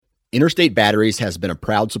Interstate Batteries has been a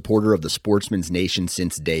proud supporter of the Sportsman's Nation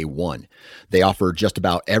since day one. They offer just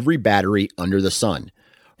about every battery under the sun,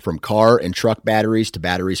 from car and truck batteries to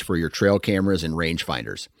batteries for your trail cameras and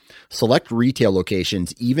rangefinders. Select retail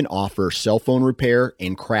locations even offer cell phone repair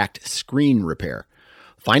and cracked screen repair.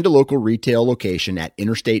 Find a local retail location at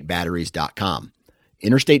interstatebatteries.com.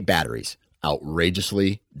 Interstate Batteries,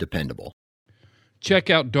 outrageously dependable. Check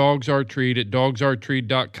out Dogs Are Treat at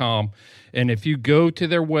dogsaretreat.com. And if you go to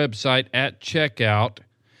their website at checkout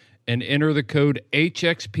and enter the code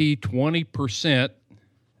HXP 20%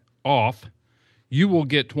 off, you will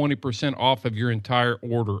get 20% off of your entire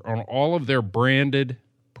order on all of their branded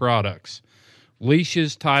products.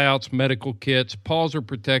 Leashes, tie-outs, medical kits, paws are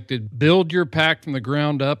protected. Build your pack from the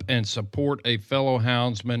ground up and support a fellow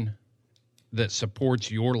houndsman that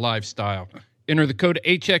supports your lifestyle. Enter the code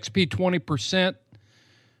HXP 20%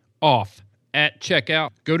 off at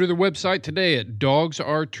checkout. Go to their website today at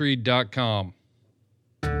dogsaretreat.com.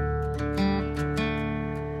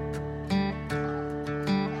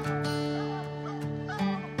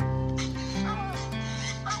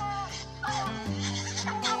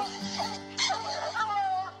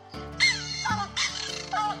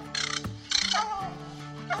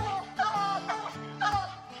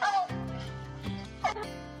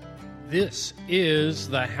 This is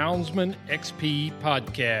the Houndsman XP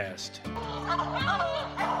Podcast.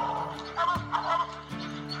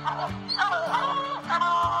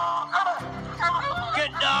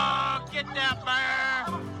 Good dog, get that bear.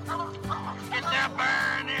 Get that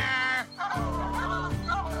bear in there.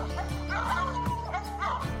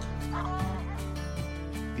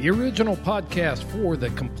 The original podcast for the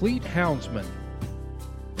complete houndsman.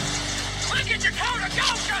 Look at your coat and go,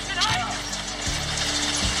 Justin Hale.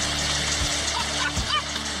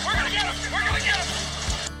 We're gonna get him. We're gonna get him.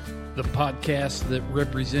 The podcast that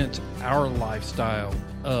represents our lifestyle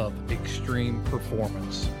of extreme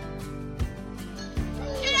performance.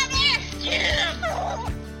 Get up there. Get him.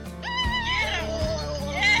 Get him.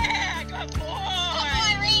 Yeah, good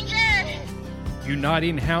boy, Ranger.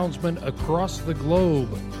 Uniting houndsmen across the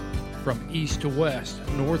globe from east to west,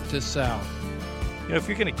 north to south. You know, if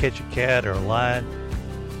you're going to catch a cat or a lion,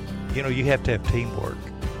 you know, you have to have teamwork.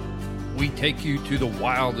 We take you to the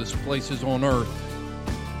wildest places on earth.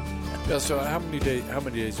 Yeah, so how many days a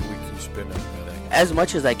week you spend out there? As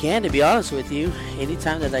much as I can, to be honest with you.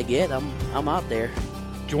 Anytime that I get, I'm out there.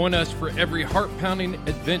 Join us for every heart-pounding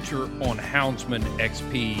adventure on Houndsman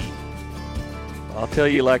XP. I'll tell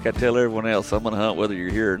you like I tell everyone else, I'm going to hunt whether you're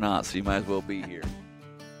here or not, so you might as well be here.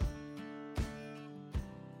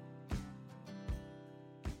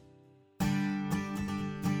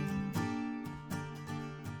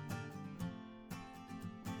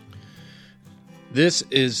 This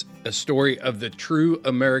is a story of the true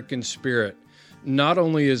American spirit. Not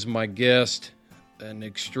only is my guest an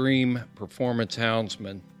extreme performance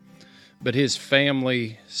houndsman, but his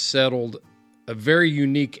family settled a very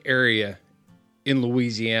unique area in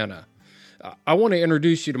Louisiana. I want to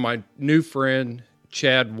introduce you to my new friend,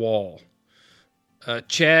 Chad Wall.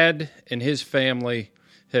 Chad and his family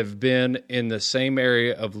have been in the same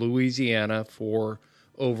area of Louisiana for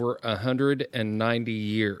over 190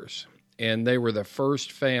 years. And they were the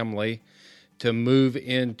first family to move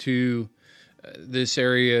into this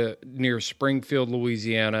area near Springfield,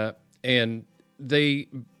 Louisiana, and they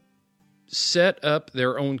set up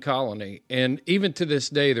their own colony. And even to this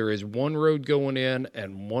day, there is one road going in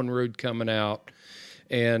and one road coming out.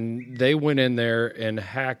 And they went in there and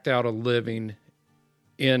hacked out a living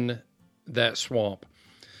in that swamp.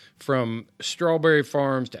 From strawberry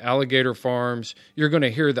farms to alligator farms, you're going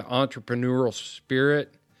to hear the entrepreneurial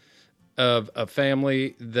spirit of a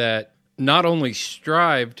family that not only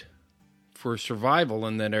strived for survival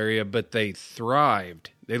in that area, but they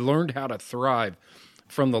thrived. They learned how to thrive.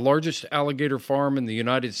 From the largest alligator farm in the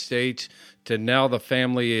United States to now the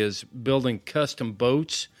family is building custom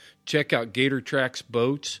boats. Check out Gator Tracks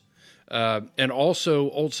boats. And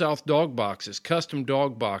also Old South dog boxes, custom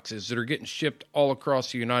dog boxes that are getting shipped all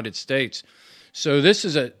across the United States. So this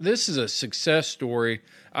is a success story.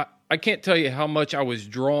 I can't tell you how much I was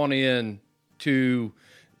drawn in to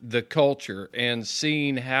the culture and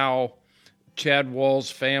seeing how Chad Wall's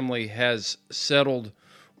family has settled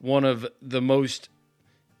one of the most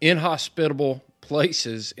inhospitable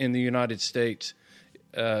places in the United States.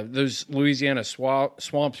 Those Louisiana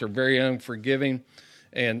swamps are very unforgiving,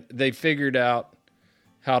 and they figured out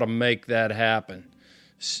how to make that happen.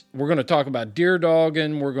 We're going to talk about deer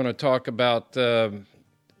dogging. We're going to talk about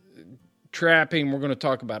trapping. We're going to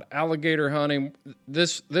talk about alligator hunting.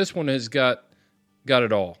 This one has got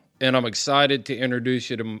it all. And I'm excited to introduce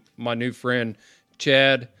you to my new friend,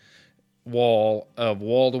 Chad. wall of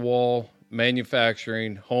wall-to-wall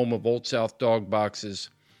manufacturing, home of Old South dog boxes,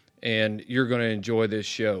 and you're going to enjoy this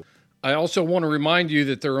show. I also want to remind you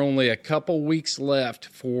that there are only a couple weeks left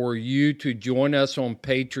for you to join us on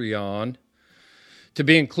Patreon to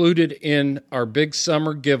be included in our big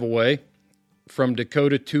summer giveaway from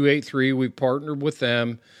Dakota 283. We partnered with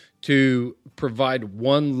them to provide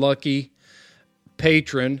one lucky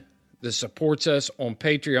patron that supports us on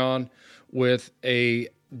Patreon with a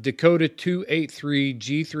Dakota 283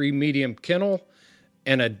 G3 medium kennel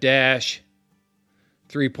and a Dash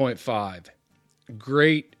 3.5.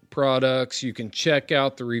 Great products. You can check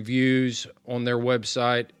out the reviews on their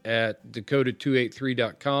website at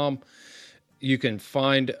dakota283.com. You can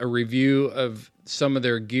find a review of some of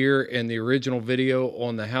their gear and the original video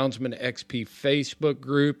on the Houndsman XP Facebook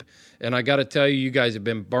group. And I got to tell you, you guys have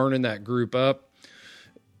been burning that group up.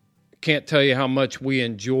 Can't tell you how much we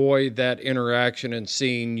enjoy that interaction and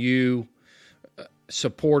seeing you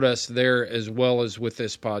support us there as well as with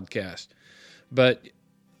this podcast. But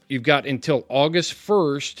you've got until August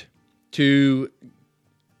 1st to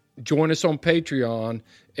join us on Patreon,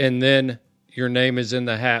 and then your name is in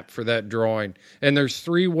the hat for that drawing. And there's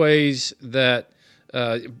 3 ways that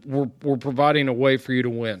we're providing a way for you to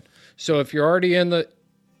win. So if you're already in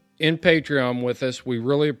Patreon with us, we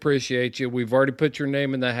really appreciate you. We've already put your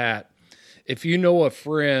name in the hat. If you know a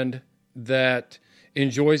friend that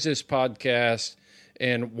enjoys this podcast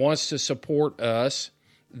and wants to support us,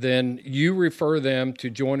 then you refer them to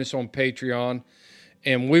join us on Patreon,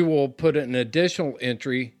 and we will put an additional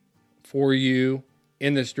entry for you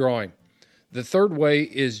in this drawing. The third way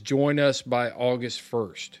is join us by August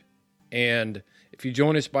 1st. And if you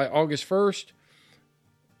join us by August 1st,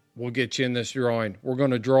 we'll get you in this drawing. We're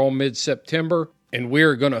going to draw mid-September, and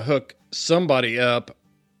we're going to hook somebody up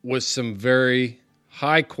with some very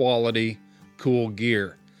high-quality, cool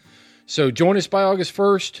gear. So join us by August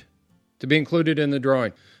 1st to be included in the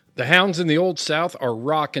drawing. The hounds in the Old South are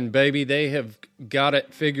rocking, baby. They have got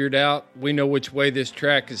it figured out. We know which way this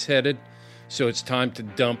track is headed, so it's time to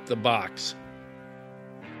dump the box.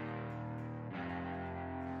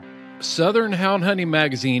 Southern Hound Hunting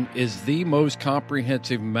Magazine is the most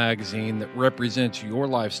comprehensive magazine that represents your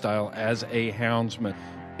lifestyle as a houndsman.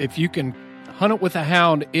 If you can hunt it with a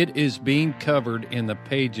hound, it is being covered in the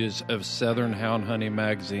pages of Southern Hound Hunting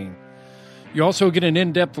Magazine. You also get an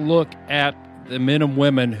in-depth look at the men and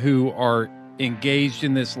women who are engaged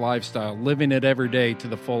in this lifestyle, living it every day to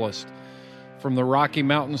the fullest. From the Rocky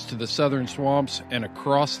Mountains to the southern swamps and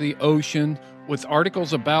across the ocean, with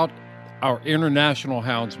articles about our international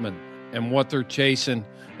houndsmen and what they're chasing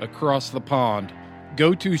across the pond.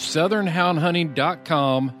 Go to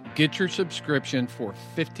southernhoundhunting.com. Get your subscription for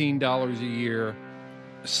 $15 a year.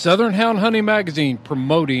 Southern Hound Hunting Magazine,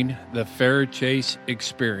 promoting the fair chase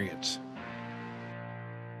experience.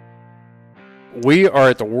 We are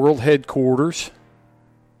at the world headquarters,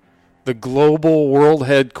 the global world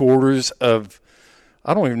headquarters of,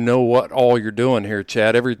 I don't even know what all you're doing here,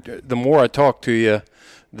 Chad. The more I talk to you,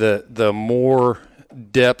 the more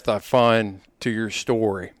depth I find to your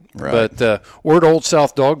story. Right. But we're at Old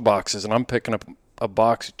South Dog Boxes, and I'm picking up a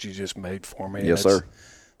box that you just made for me. Yes, sir.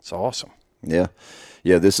 It's awesome. Yeah.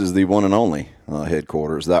 This is the one and only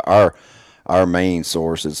headquarters. Our main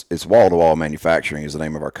source is Wall-to-Wall Manufacturing is the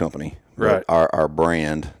name of our company. Right. But our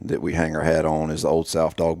brand that we hang our hat on is the Old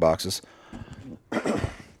South Dog Boxes.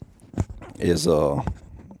 is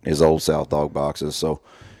Old South Dog Boxes. So,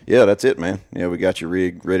 yeah, that's it, man. Yeah, we got your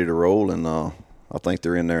rig ready to roll, and I think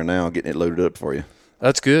they're in there now getting it loaded up for you.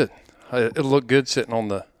 That's good. It'll look good sitting on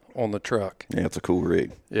the truck. Yeah, it's a cool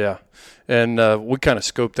rig. Yeah, and we kind of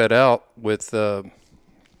scoped that out with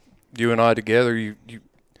you and I together.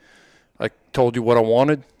 I told you what I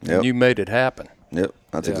wanted, and you made it happen. Yep,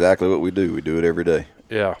 that's exactly what we do. We do it every day.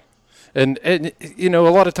 Yeah, and you know, a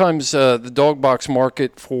lot of times the dog box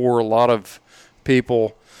market for a lot of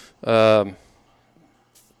people, there's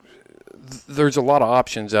a lot of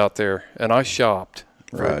options out there, and I shopped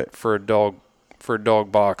for a dog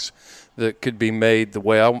box that could be made the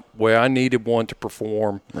way I needed one to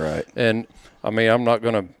perform. Right. And I mean, I'm not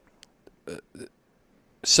going to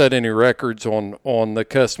set any records on the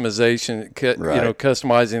customization,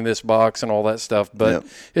 customizing this box and all that stuff. But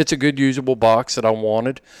it's a good usable box that I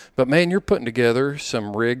wanted. But man, you're putting together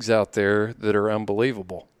some rigs out there that are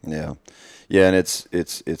unbelievable. Yeah, and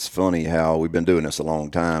it's funny how we've been doing this a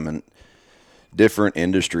long time, and different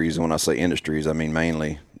industries. And when I say industries, I mean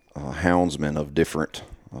mainly houndsmen of different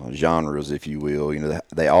genres, if you will. You know,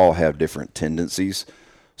 they all have different tendencies.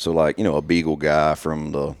 So, like, you know, a beagle guy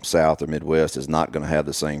from the South or Midwest is not going to have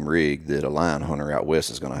the same rig that a lion hunter out west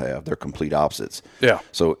is going to have. They're complete opposites. Yeah.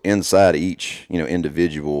 So inside each, you know,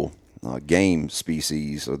 individual game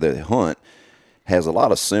species or that hunt has a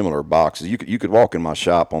lot of similar boxes. You could walk in my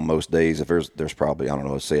shop on most days. If there's probably, I don't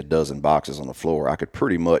know, let's say a dozen boxes on the floor, I could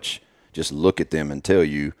pretty much just look at them and tell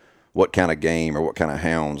you what kind of game or what kind of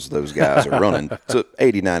hounds those guys are running to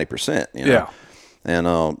 80, 90%. You know? Yeah.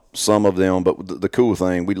 And some of them, but the cool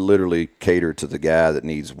thing, we literally cater to the guy that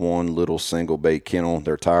needs one little single bay kennel.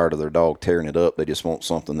 They're tired of their dog tearing it up. They just want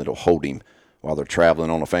something that'll hold him while they're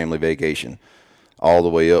traveling on a family vacation, all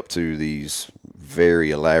the way up to these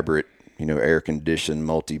very elaborate, you know, air-conditioned,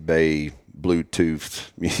 multi-bay,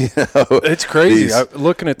 Bluetooth. You know, it's crazy.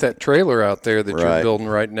 Looking at that trailer out there that Right. you're building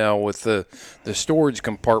right now with the storage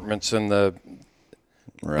compartments and the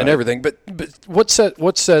Right. and everything. But what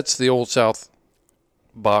sets the Old South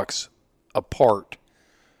box apart?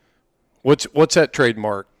 What's that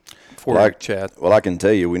trademark for you, Chad? Well, I can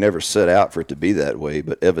tell you, we never set out for it to be that way,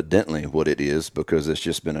 but evidently what it is, because it's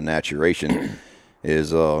just been a maturation,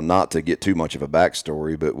 is not to get too much of a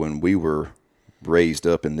backstory, but when we were raised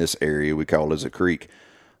up in this area we call Lizard Creek,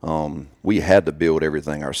 we had to build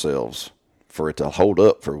everything ourselves for it to hold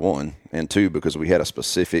up, for one, and two, because we had a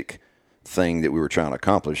specific thing that we were trying to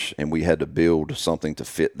accomplish, and we had to build something to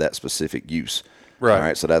fit that specific use. Right. All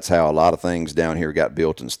right. So that's how a lot of things down here got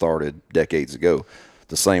built and started decades ago.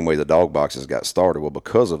 The same way the dog boxes got started. Well,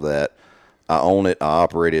 because of that, I own it. I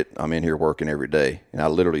operate it. I'm in here working every day, and I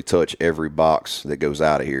literally touch every box that goes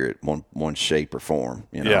out of here in one shape or form.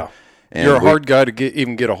 You know? Yeah. And You're a hard guy to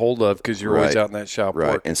get a hold of because you're always Right. out in that shop Right.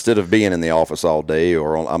 working. Instead of being in the office all day,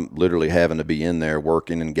 I'm literally having to be in there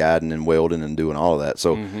working and guiding and welding and doing all of that.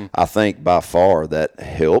 So I think by far that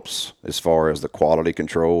helps as far as the quality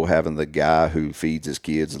control, having the guy who feeds his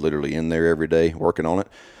kids literally in there every day working on it.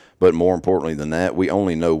 But more importantly than that, we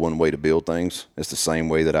only know one way to build things. It's the same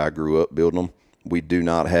way that I grew up building them. We do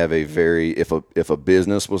not have a very, if a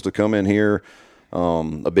business was to come in here,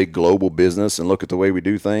 a big global business, and look at the way we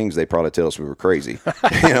do things, they probably tell us we were crazy.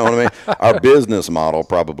 You know what I mean? Our business model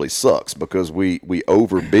probably sucks because we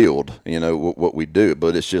overbuild, you know, what we do.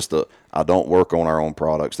 But it's just I don't work on our own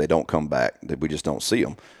products. They don't come back. We just don't see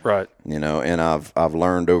them. Right. You know, and I've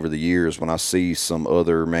learned over the years when I see some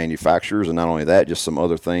other manufacturers, and not only that, just some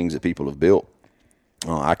other things that people have built,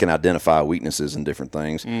 I can identify weaknesses in different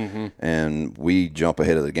things, and we jump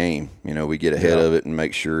ahead of the game. You know, we get ahead of it and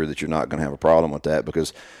make sure that you're not going to have a problem with that,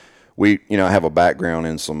 because we, you know, I have a background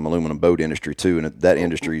in some aluminum boat industry too, and that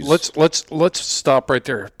industry's. Let's stop right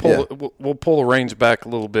there. We'll pull the reins back a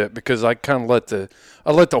little bit because I kind of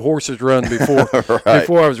let the horses run before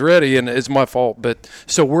before I was ready, and it's my fault. But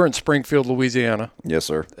so we're in Springfield, Louisiana. Yes,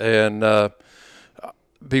 sir. And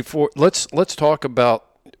before let's talk about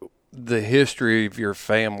the history of your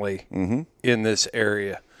family in this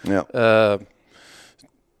area. Yeah.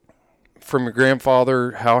 From your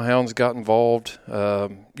grandfather, how hounds got involved,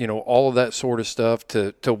 you know, all of that sort of stuff,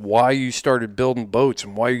 to why you started building boats,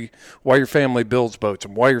 and why your family builds boats,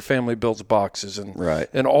 and why your family builds boxes, and Right.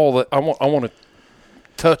 and all that. I want to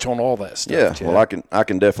touch on all that stuff. Yeah, Chad. well, I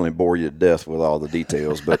can definitely bore you to death with all the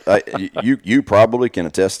details, but you probably can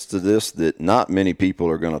attest to this, that not many people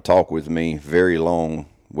are going to talk with me very long,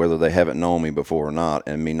 whether they haven't known me before or not,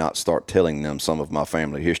 and me not start telling them some of my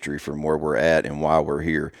family history from where we're at and why we're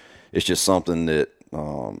here. It's just something that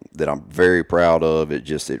I'm very proud of.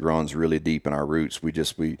 It runs really deep in our roots.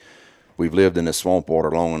 We've lived in this swamp water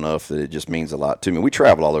long enough that it just means a lot to me. We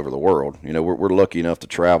travel all over the world. You know, we're lucky enough to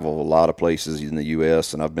travel a lot of places in the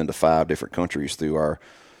U.S., and I've been to 5 different countries through our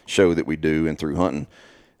show that we do and through hunting.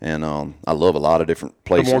 And I love a lot of different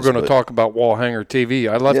places. And we're going to talk about Wall Hanger TV.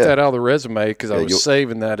 I left Yeah. that out of the resume because I Yeah, was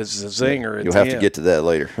saving that as a zinger. At You'll the have to end. get to that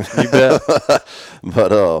later. You bet.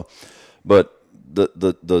 But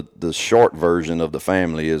the short version of the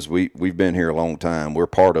family is we've been here a long time. We're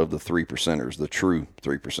part of the 3 percenters, the true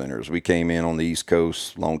 3 percenters. We came in on the East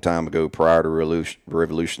Coast a long time ago, prior to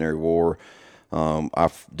Revolutionary War.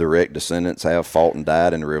 Our direct descendants have fought and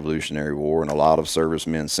died in the Revolutionary War, and a lot of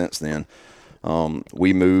servicemen since then.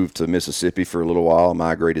 We moved to Mississippi for a little while,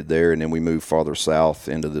 migrated there, and then we moved farther south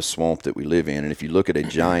into this swamp that we live in. And if you look at a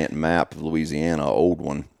giant map of Louisiana, an old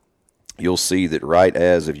one, you'll see that right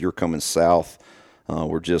as if you're coming south,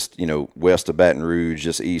 we're just, you know, west of Baton Rouge,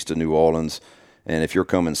 just east of New Orleans. And if you're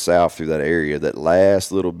coming south through that area, that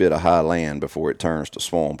last little bit of high land before it turns to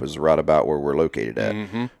swamp is right about where we're located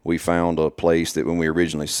at. We found a place that when we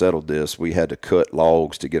originally settled this, we had to cut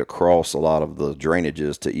logs to get across a lot of the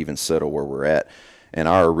drainages to even settle where we're at. And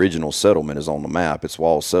our original settlement is on the map. It's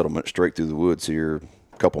Wall Settlement, straight through the woods here,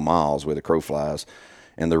 a couple miles where the crow flies.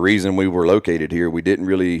 And the reason we were located here, we didn't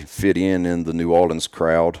really fit in the New Orleans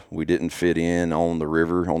crowd. We didn't fit in on the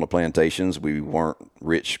river, on the plantations. We weren't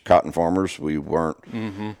rich cotton farmers. We weren't,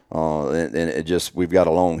 and it just, we've got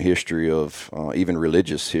a long history of, even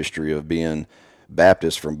religious history of being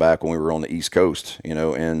Baptist from back when we were on the East Coast,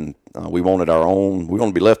 and we wanted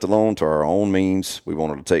to be left alone to our own means. We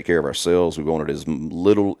wanted to take care of ourselves. We wanted as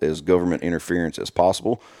little as government interference as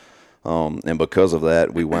possible. And because of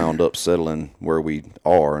that, we wound up settling where we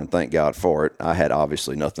are, and thank God for it. I had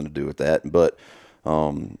obviously nothing to do with that, but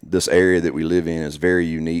this area that we live in is very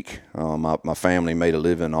unique. My family made a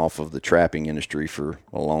living off of the trapping industry for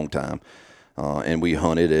a long time, and we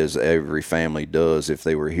hunted as every family does if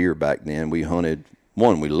they were here back then. We hunted,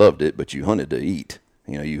 we loved it, but you hunted to eat.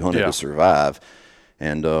 You hunted to survive.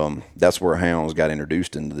 And that's where hounds got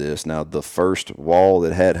introduced into this. Now, the first wall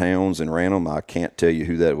that had hounds and ran them, I can't tell you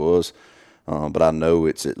who that was, but I know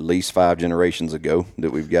it's at least 5 generations ago that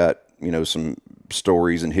we've got, some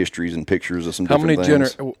stories and histories and pictures of some different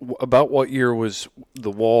things. About what year was the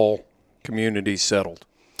wall community settled?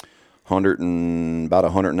 about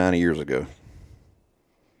 190 years ago.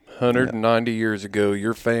 190 years ago,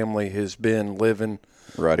 your family has been living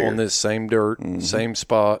right here on this same dirt, same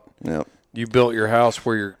spot. Yep. You built your house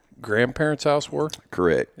where your grandparents' house were?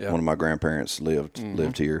 Correct. Yeah. One of my grandparents lived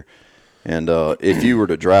here. And if you were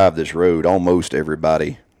to drive this road, almost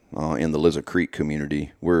everybody in the Lizard Creek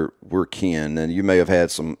community, we're kin. And you may have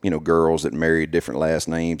had some, girls that married different last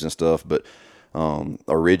names and stuff, but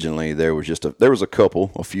originally there was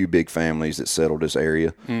a few big families that settled this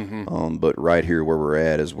area. But right here where we're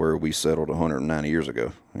at is where we settled 190 years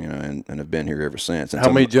ago, and have been here ever since. And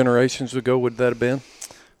how many generations ago would that have been?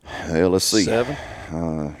 Well, let's see. 7?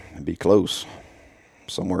 It'd be close.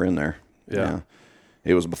 Somewhere in there. Yeah.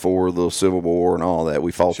 It was before the Civil War and all that.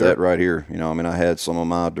 We fought that right here. I had some of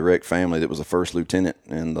my direct family that was a first lieutenant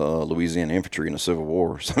in the Louisiana Infantry in the Civil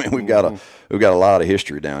War. So, we've got a lot of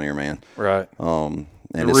history down here, man. Right. And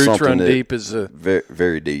the it's roots run that, deep as a very,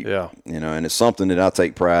 very deep. Yeah. And it's something that I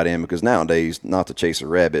take pride in because nowadays, not to chase a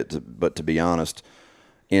rabbit, but to be honest,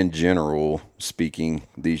 in general speaking,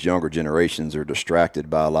 these younger generations are distracted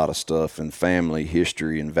by a lot of stuff, and family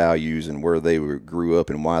history and values and where they grew up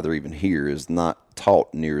and why they're even here is not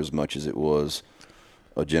taught near as much as it was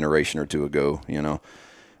a generation or two ago,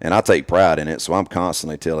 And I take pride in it, so I'm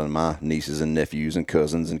constantly telling my nieces and nephews and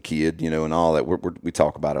cousins and kid, and all that. We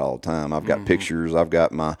talk about it all the time. I've got pictures. I've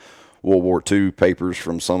got my World War II papers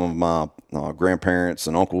from some of my grandparents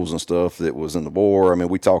and uncles and stuff that was in the war.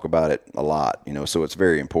 We talk about it a lot, so it's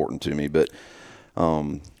very important to me. But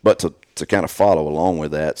to kind of follow along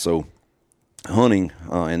with that, so hunting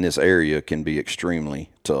in this area can be extremely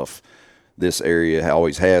tough. This area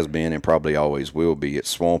always has been and probably always will be. It's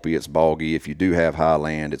swampy, it's boggy. If you do have high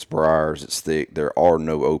land, it's briars, it's thick. There are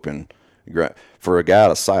no open ground. For a guy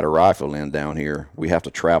to sight a rifle in down here, we have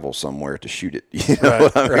to travel somewhere to shoot it.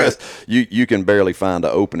 Right. You can barely find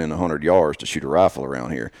an opening 100 yards to shoot a rifle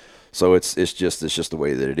around here. So it's just the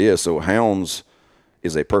way that it is. So hounds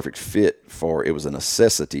is a perfect fit it was a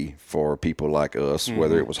necessity for people like us,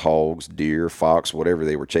 whether it was hogs, deer, fox, whatever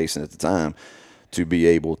they were chasing at the time, to be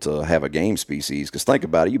able to have a game species. Because think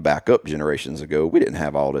about it, you back up generations ago, we didn't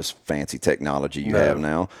have all this fancy technology you have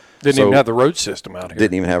now. Didn't even have the road system out here.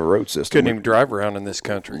 Didn't even have a road system. Couldn't even drive around in this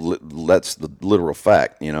country. That's the literal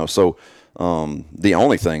fact, So the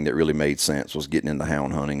only thing that really made sense was getting into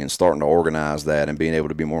hound hunting and starting to organize that and being able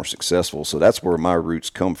to be more successful. So that's where my roots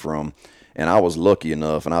come from. And I was lucky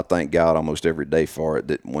enough, and I thank God almost every day for it,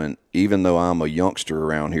 that even though I'm a youngster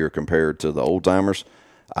around here compared to the old timers,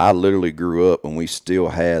 I literally grew up when we still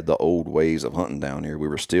had the old ways of hunting down here. We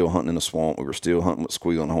were still hunting in the swamp. We were still hunting with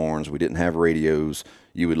squealing horns. We didn't have radios.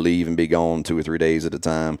 You would leave and be gone 2 or 3 days at a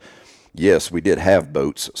time. Yes, we did have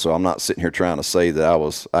boats, so I'm not sitting here trying to say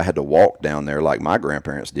that I had to walk down there like my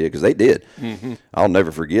grandparents did, because they did. I'll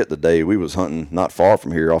never forget the day we was hunting not far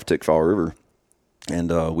from here off Tickfaw River.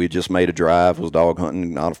 And we had just made a drive, was dog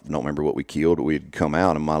hunting. I don't remember what we killed, but we'd come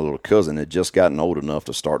out, and my little cousin had just gotten old enough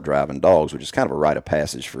to start driving dogs, which is kind of a rite of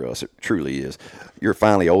passage for us. It truly is. You're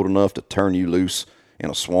finally old enough to turn you loose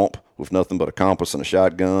in a swamp with nothing but a compass and a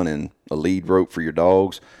shotgun and a lead rope for your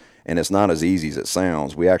dogs. And it's not as easy as it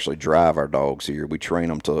sounds. We actually drive our dogs here. We train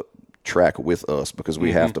them to track with us because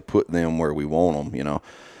we have to put them where we want them,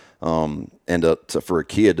 And for a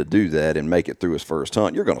kid to do that and make it through his first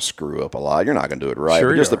hunt, you're going to screw up a lot. You're not going to do it right.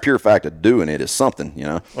 Sure, but just the pure fact of doing it is something,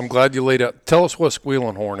 I'm glad you laid out. Tell us what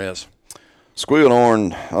squealing horn is. Squeal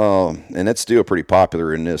horn, and it's still pretty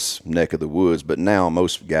popular in this neck of the woods, but now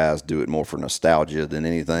most guys do it more for nostalgia than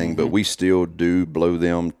anything, but we still do blow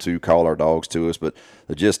them to call our dogs to us. But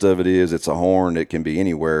the gist of it is it's a horn that can be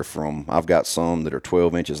anywhere from, I've got some that are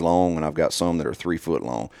 12 inches long, and I've got some that are 3 foot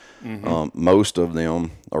long. Most of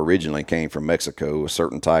them originally came from Mexico, a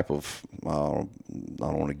certain type of, I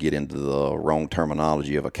don't want to get into the wrong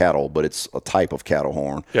terminology of a cattle, but it's a type of cattle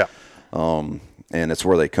horn. Yeah. And it's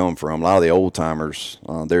where they come from. A lot of the old timers,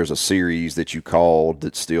 there's a series that you called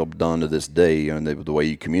that's still done to this day, and the way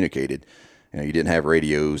you communicated. You didn't have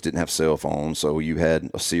radios, didn't have cell phones, so you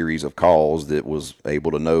had a series of calls that was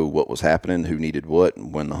able to know what was happening, who needed what,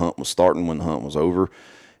 when the hunt was starting, when the hunt was over.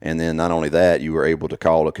 And then not only that, you were able to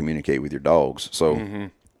call to communicate with your dogs. So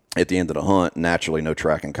at the end of the hunt, naturally, no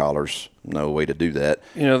tracking collars, no way to do that.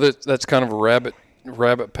 That's kind of a rabbit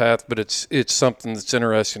path, but it's something that's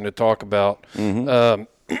interesting to talk about.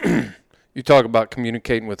 You talk about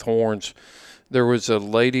communicating with horns. There was a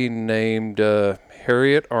lady named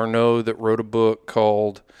Harriet Arnaud that wrote a book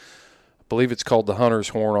called, I believe it's called The Hunter's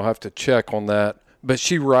Horn. I'll have to check on that. But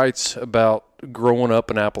she writes about growing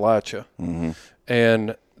up in Appalachia.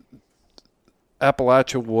 And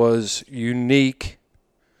Appalachia was unique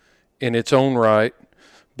in its own right,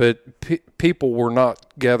 but people were not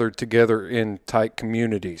gathered together in tight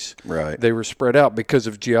communities. Right. They were spread out because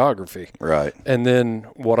of geography. Right. And then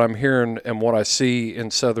what I'm hearing and what I see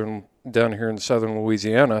down here in southern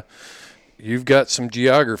Louisiana, you've got some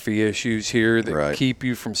geography issues here that keep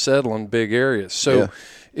you from settling big areas. So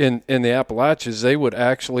in the Appalachians, they would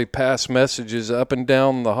actually pass messages up and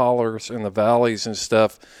down the hollers and the valleys and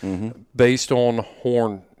stuff based on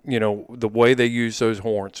horn, the way they use those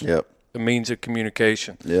horns. Yep. A means of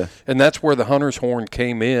communication. Yeah. And that's where the hunter's horn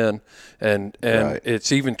came in, and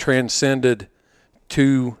it's even transcended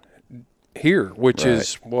to here, which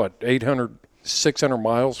is, 600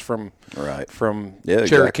 miles from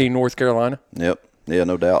Cherokee, North Carolina. Yep. Yeah,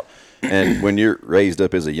 no doubt. And when you're raised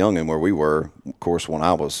up as a youngin' where we were, of course, when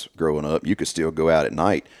I was growing up, you could still go out at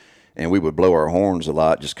night, and we would blow our horns a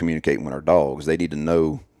lot just communicating with our dogs. They need to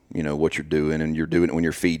know, what you're doing, and you're doing it when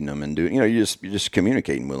you're feeding them and you're just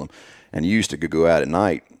communicating with them. And you used to go out at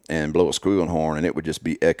night and blow a squealing horn, and it would just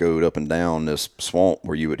be echoed up and down this swamp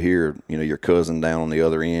where you would hear, your cousin down on the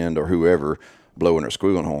other end or whoever blowing their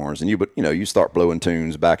squealing horns. And you start blowing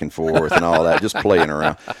tunes back and forth and all that, just playing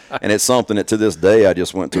around. And it's something that to this day, I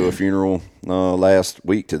just went to a funeral last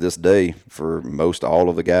week to this day for most all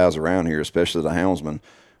of the guys around here, especially the houndsmen.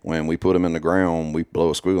 When we put them in the ground, we blow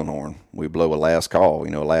a squealing horn. We blow a last call,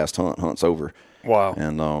 last hunt's over. Wow.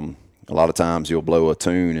 And a lot of times you'll blow a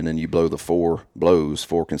tune and then you blow the 4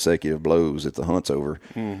 consecutive blows at the hunt's over.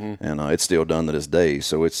 And it's still done to this day.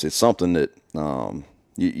 So it's something that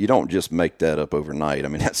you don't just make that up overnight. I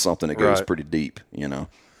mean, that's something that goes pretty deep,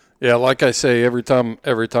 Yeah, like I say, every time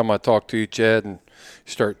I talk to you, Chad, and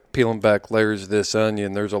start peeling back layers of this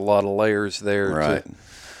onion, there's a lot of layers there. Right.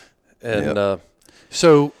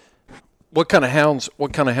 So what kind of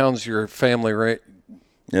hounds your family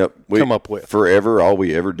come up with? Forever, all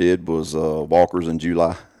we ever did was walkers in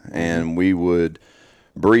July, and we would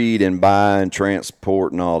breed and buy and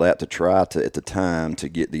transport and all that to try to, at the time, to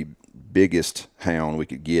get the biggest hound we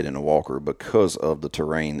could get in a walker because of the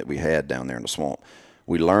terrain that we had down there in the swamp.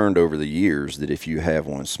 We learned over the years that if you have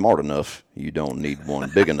one smart enough, you don't need one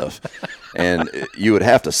big enough. And you would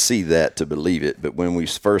have to see that to believe it. But when we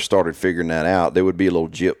first started figuring that out, there would be a little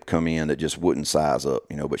gyp come in that just wouldn't size up,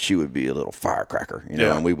 but she would be a little firecracker,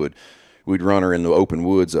 and we'd run her in the open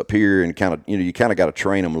woods up here and kind of, you kind of got to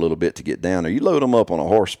train them a little bit to get down there. You load them up on a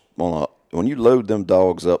horse, when you load them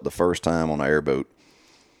dogs up the first time on an airboat,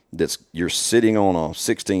 you're sitting on a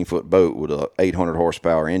 16-foot boat with a 800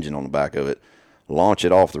 horsepower engine on the back of it, launch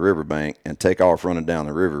it off the riverbank and take off running down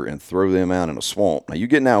the river and throw them out in a swamp. Now, you're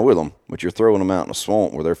getting out with them, but you're throwing them out in a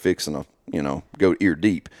swamp where they're fixing to, go ear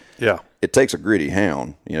deep. Yeah. It takes a gritty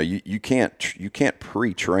hound. You can't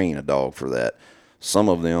pre-train a dog for that. Some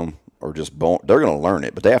of them are just born. They're going to learn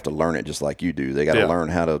it, but they have to learn it just like you do. They got to learn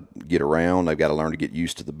how to get around. They've got to learn to get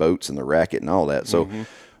used to the boats and the racket and all that. So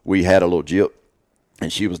we had a little gyp,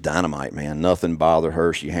 and she was dynamite, man. Nothing bothered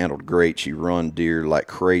her. She handled great. She run deer like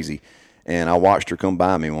crazy. And I watched her come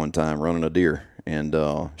by me one time running a deer, and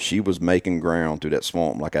she was making ground through that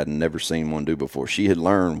swamp like I'd never seen one do before. She had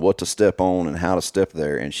learned what to step on and how to step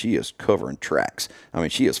there, and she is covering tracks. I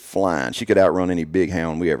mean, she is flying. She could outrun any big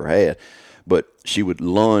hound we ever had, but she would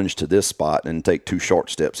lunge to this spot and take 2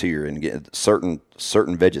 short steps here and get certain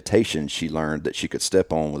vegetation she learned that she could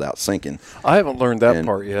step on without sinking. I haven't learned that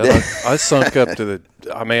part yet. I sunk up to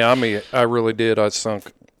I really did. I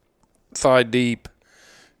sunk thigh deep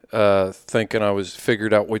thinking I was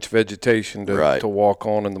figured out which vegetation to walk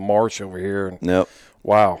on in the marsh over here. And Yep.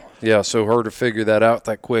 Wow. Yeah, so her to figure that out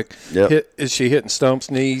that quick. Yep. Is she hitting stumps,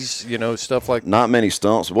 knees, stuff like that? Not many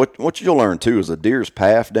stumps. What you'll learn, too, is a deer's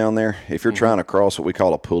path down there. If you're trying to cross what we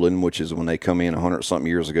call a pulling, which is when they come in 100-something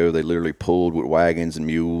years ago, they literally pulled with wagons and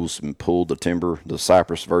mules and pulled the timber, the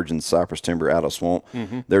virgin cypress timber out of swamp.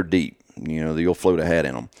 They're deep. You'll float a hat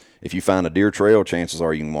in them. If you find a deer trail, chances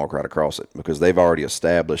are you can walk right across it because they've already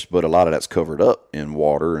established, but a lot of that's covered up in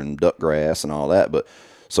water and duck grass and all that.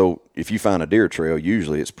 So if you find a deer trail,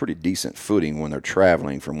 usually it's pretty decent footing when they're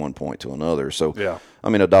traveling from one point to another. So, yeah. I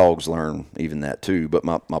mean, the dogs learn even that too. But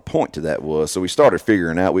my point to that was, so we started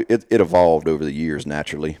figuring out, it evolved over the years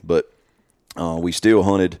naturally, but we still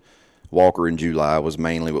hunted Walker in July was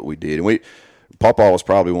mainly what we did. And Pawpaw was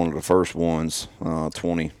probably one of the first ones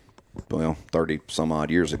 30 some odd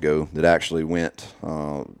years ago that actually went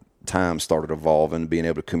time started evolving, being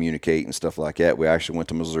able to communicate and stuff like that. We actually went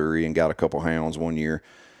to Missouri and got a couple hounds one year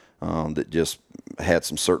that just had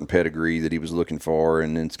some certain pedigree that he was looking for,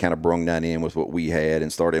 and then kind of brung that in with what we had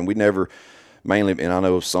and started. And we never mainly, and I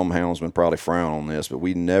know some houndsmen probably frown on this, but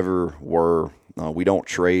we never were, we don't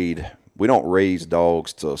raise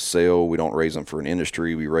dogs to sell. We don't raise them for an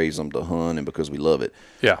industry. We raise them to hunt and because we love it.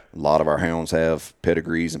 Yeah. A lot of our hounds have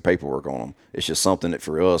pedigrees and paperwork on them. It's just something that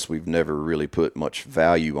for us, we've never really put much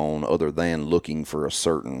value on other than looking for a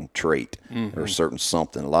certain trait or a certain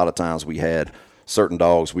something. A lot of times we had certain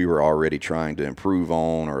dogs we were already trying to improve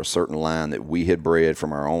on or a certain line that we had bred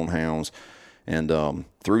from our own hounds. And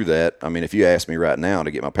through that, I mean, if you ask me right now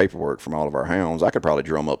to get my paperwork from all of our hounds, I could probably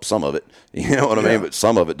drum up some of it. You know what I mean? But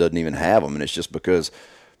some of it doesn't even have them. And it's just because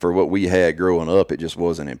for what we had growing up, it just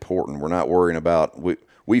wasn't important. We're not worrying about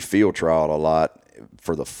we field trialed a lot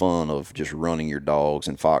for the fun of just running your dogs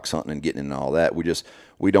and fox hunting and getting into all that.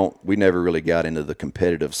 We never really got into the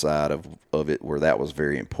competitive side of it where that was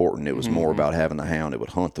very important. It was more about having the hound that would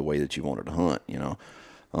hunt the way that you wanted to hunt,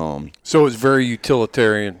 So it's very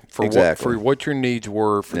utilitarian for Exactly. what your needs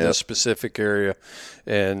were for this specific area,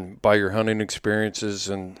 and by your hunting experiences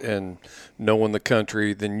and knowing the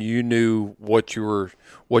country, then you knew what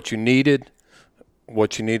you needed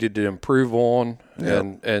to improve on,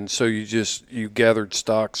 and so you gathered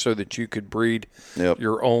stock so that you could breed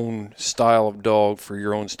your own style of dog for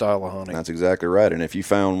your own style of hunting. That's exactly right. And if you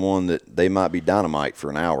found one that they might be dynamite for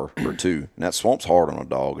an hour or two, and that swamp's hard on a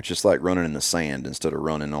dog. It's just like running in the sand instead of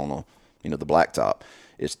running on the blacktop.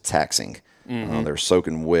 It's taxing. They're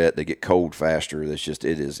soaking wet. They get cold faster. It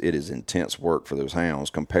is intense work for those hounds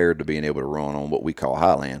compared to being able to run on what we call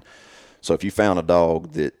highland. So if you found a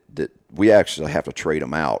dog that we actually have to trade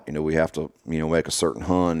them out, we have to, make a certain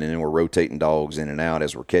hunt, and then we're rotating dogs in and out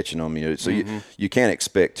as we're catching them, so you can't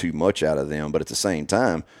expect too much out of them, but at the same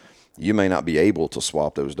time, you may not be able to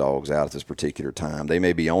swap those dogs out at this particular time. They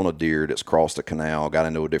may be on a deer that's crossed a canal, got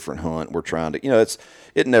into a different hunt. We're trying to,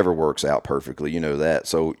 it never works out perfectly, that.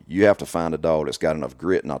 So you have to find a dog that's got enough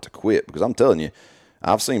grit not to quit, because I'm telling you,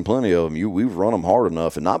 I've seen plenty of them. We've run them hard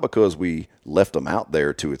enough, and not because we left them out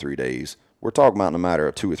there 2 or 3 days. We're talking about in a matter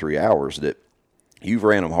of 2 or 3 hours that you've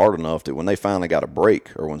ran them hard enough that when they finally got a break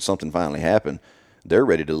or when something finally happened, they're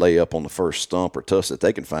ready to lay up on the first stump or tusk that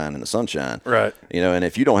they can find in the sunshine. Right. And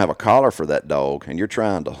if you don't have a collar for that dog and you're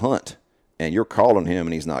trying to hunt and you're calling him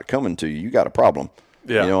and he's not coming to you, you got a problem.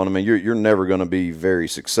 Yeah. You know what I mean? You're never going to be very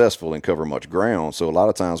successful and cover much ground. So a lot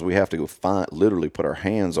of times we have to go literally put our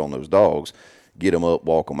hands on those dogs, get them up,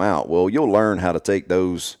 walk them out. Well, you'll learn how to take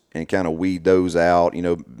those and kind of weed those out.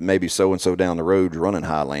 Maybe so-and-so down the road's running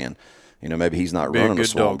highland. Maybe he's not running a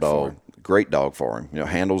swamp dog. Great dog for him.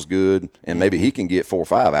 Handles good, and maybe he can get 4 or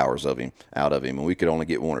 5 hours out of him, and we could only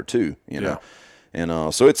get 1 or 2.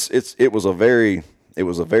 And so it was a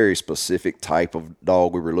very specific type of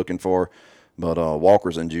dog we were looking for. But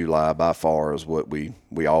Walkers in July by far is what we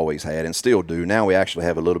always had and still do. Now we actually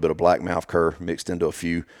have a little bit of blackmouth cur mixed into a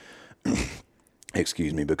few.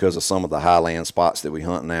 Excuse me, because of some of the highland spots that we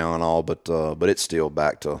hunt now and all, but it's still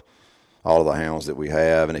back to all of the hounds that we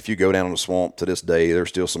have. And if you go down in the swamp to this day, there's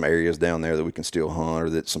still some areas down there that we can still hunt, or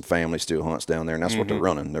that some family still hunts down there, and that's what they're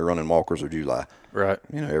running. They're running Walkers or July. Right.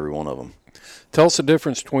 Every one of them. Tell us the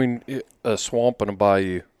difference between a swamp and a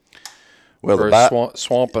bayou. Well, or a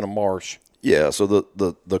swamp and a marsh. Yeah, so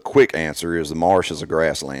the quick answer is the marsh is a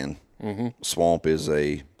grassland. Swamp is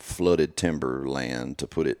a flooded timber land, to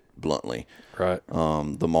put it bluntly. Right.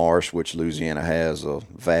 The marsh, which Louisiana has a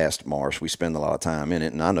vast marsh, we spend a lot of time in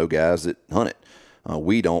it, and I know guys that hunt it.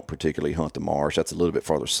 We don't particularly hunt the marsh. That's a little bit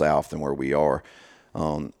farther south than where we are.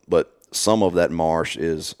 But some of that marsh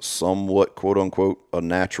is somewhat, quote-unquote, a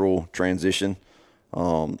natural transition.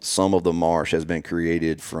 Some of the marsh has been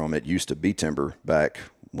created from, it used to be timber back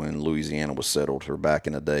when Louisiana was settled or back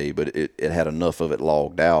in the day, but it had enough of it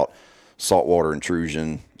logged out. Saltwater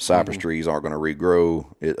intrusion, cypress trees aren't going to regrow.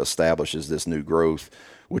 It establishes this new growth,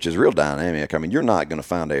 which is real dynamic. I mean, you're not going to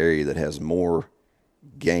find an area that has more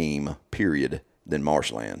game, period, than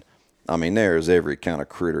marshland. I mean, there's every kind of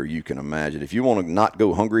critter you can imagine. If you want to not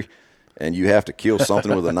go hungry and you have to kill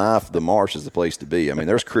something with a knife, the marsh is the place to be. I mean,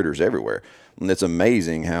 there's critters everywhere. And it's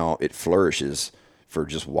amazing how it flourishes for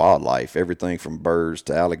just wildlife, everything from birds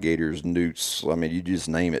to alligators, newts. I mean, you just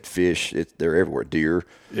name it, fish. They're everywhere. Deer,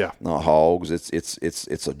 hogs.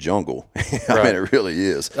 It's a jungle. I mean, it really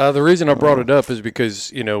is. The reason I brought it up is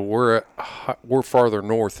because we're farther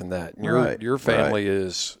north than that. Your family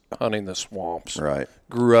is hunting the swamps. Right.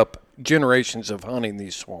 Grew up generations of hunting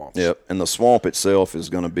these swamps. Yep. And the swamp itself is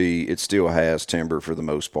going to be. It still has timber for the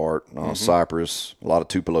most part. Cypress, a lot of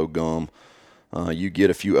tupelo gum. You get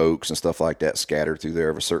a few oaks and stuff like that scattered through there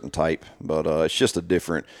of a certain type, but it's just a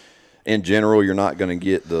different. In general, you're not going to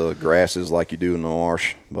get the grasses like you do in the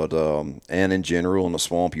marsh, but and in general in the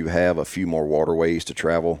swamp you have a few more waterways to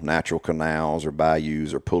travel, natural canals or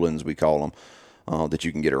bayous or pullings we call them, that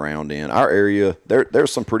you can get around in. Our area,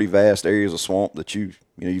 there's some pretty vast areas of swamp that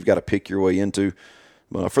you've got to pick your way into.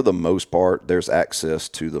 But for the most part, there's access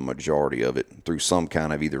to the majority of it through some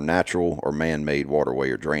kind of either natural or man-made waterway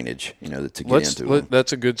or drainage, to get into them.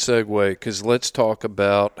 That's a good segue, because let's talk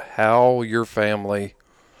about how your family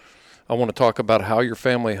 – I want to talk about how your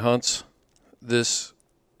family hunts the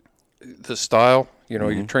style,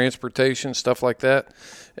 your transportation, stuff like that,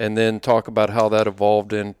 and then talk about how that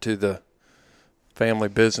evolved into the family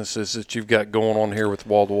businesses that you've got going on here with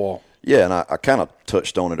Wall to Wall. Yeah, and I kind of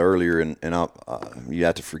touched on it earlier, and you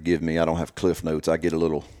have to forgive me. I don't have cliff notes. I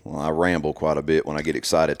ramble quite a bit when I get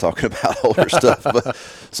excited talking about older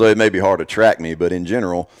stuff, so it may be hard to track me. But in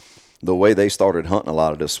general, the way they started hunting a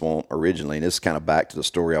lot of this swamp originally, and this is kind of back to the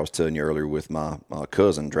story I was telling you earlier with my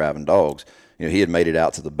cousin driving dogs. He had made it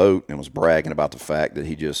out to the boat and was bragging about the fact that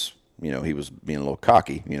he just – he was being a little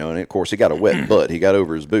cocky, and of course he got a wet butt. He got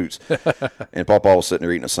over his boots. And Pawpaw was sitting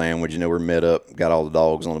there eating a sandwich. We're met up, got all the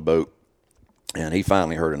dogs on the boat, and he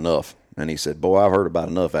finally heard enough. And he said, "Boy, I've heard about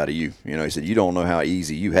enough out of you." He said, "You don't know how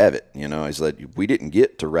easy you have it." He said, "We didn't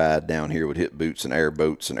get to ride down here with hip boots and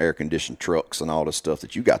airboats and air-conditioned trucks and all this stuff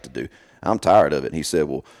that you got to do. I'm tired of it." And he said,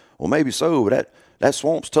 well, maybe so, but that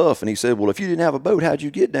swamp's tough. And he said, well, if you didn't have a boat, how'd you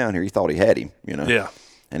get down here? He thought he had him, Yeah.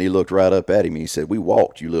 And he looked right up at him. And he said, "We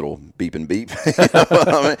walked, you little beep and beep."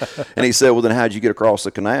 And he said, "Well, then how'd you get across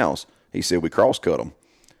the canals?" He said, "We cross-cut them."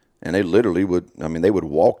 And they literally they would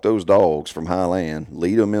walk those dogs from high land,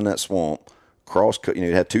 lead them in that swamp, cross-cut.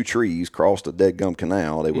 You'd have two trees, cross the dead-gum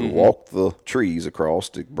canal. They would walk the trees across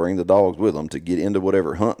to bring the dogs with them to get into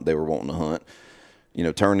whatever hunt they were wanting to hunt.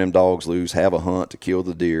 Turn them dogs loose, have a hunt to kill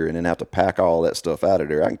the deer, and then have to pack all that stuff out of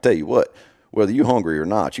there. I can tell you what. Whether you're hungry or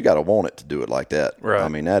not, you got to want it to do it like that. Right. I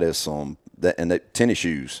mean, that is and that tennis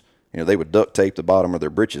shoes, they would duct tape the bottom of their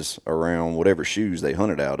breeches around whatever shoes they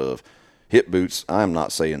hunted out of. Hip boots, I'm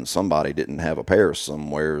not saying somebody didn't have a pair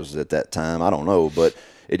somewheres at that time. I don't know, but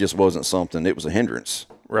it just wasn't something. It was a hindrance.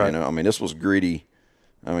 Right. This was gritty.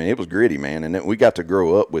 It was gritty, man. And then we got to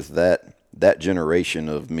grow up with that generation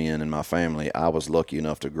of men in my family. I was lucky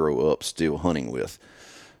enough to grow up still hunting with.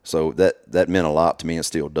 So that meant a lot to me and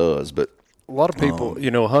still does, but a lot of people,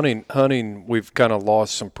 hunting, we've kind of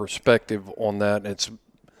lost some perspective on that.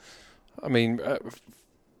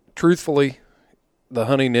 Truthfully, the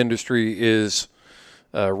hunting industry is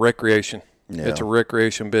recreation. Yeah. It's a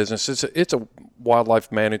recreation business. It's a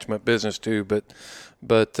wildlife management business too. But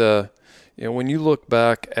when you look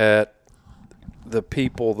back at the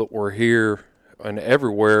people that were here and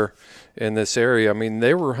everywhere in this area,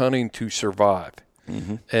 they were hunting to survive.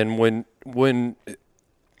 Mm-hmm. And when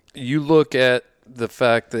you look at the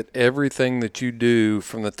fact that everything that you do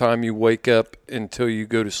from the time you wake up until you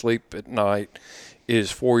go to sleep at night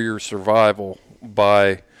is for your survival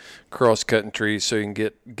by cross-cutting trees so you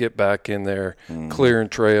can get back in there, clearing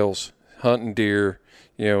trails, hunting deer,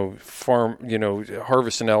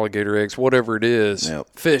 harvesting alligator eggs, whatever it is,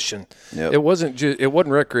 fishing. Yep. It wasn't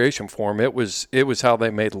recreation for them. It was how they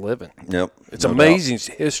made a living. Yep. It's amazing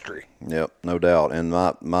history. Yep, no doubt. And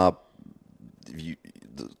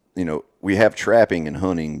we have trapping and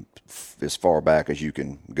hunting as far back as you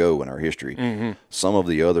can go in our history. Mm-hmm. Some of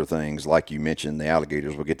the other things, like you mentioned, the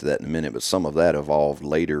alligators, we'll get to that in a minute, but some of that evolved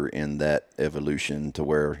later in that evolution to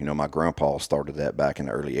where, my grandpa started that back in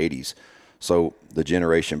the early 80s. So the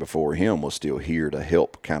generation before him was still here to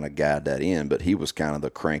help kind of guide that in, but he was kind of the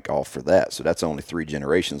crank off for that. So that's only 3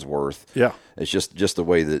 generations worth. Yeah. It's just the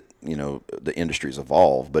way that, the industry's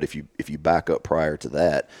evolved. But if you back up prior to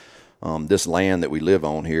that, this land that we live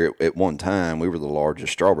on here, at one time, we were the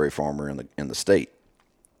largest strawberry farmer in the state.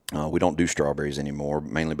 We don't do strawberries anymore,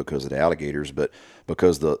 mainly because of the alligators, but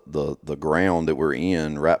because the ground that we're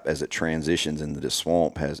in, right as it transitions into this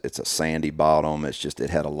swamp, it's a sandy bottom. It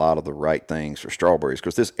had a lot of the right things for strawberries,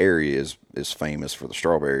 because this area is famous for the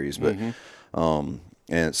strawberries. But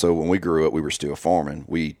and so when we grew up, we were still farming.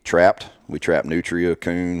 We trapped nutria,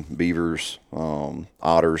 coon, beavers,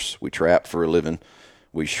 otters. We trapped for a living.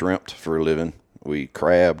 We shrimped for a living. We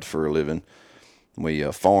crabbed for a living. We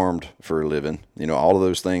farmed for a living. All of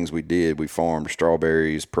those things we did. We farmed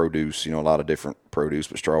strawberries, produce, a lot of different produce,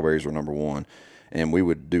 but strawberries were number one. And we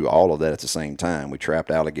would do all of that at the same time. We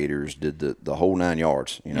trapped alligators, did the whole 9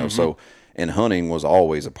 yards, So, and hunting was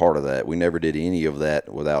always a part of that. We never did any of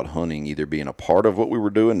that without hunting either being a part of what we were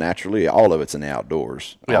doing naturally. All of it's in the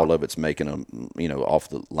outdoors. Yeah. All of it's making them, off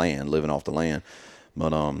the land, living off the land.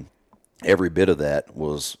 But, every bit of that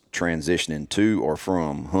was transitioning to or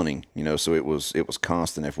from hunting, so it was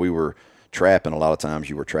constant. If we were trapping, a lot of times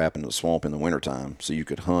you were trapping the swamp in the wintertime, so you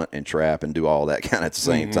could hunt and trap and do all that kind of at the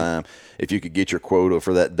same time. If you could get your quota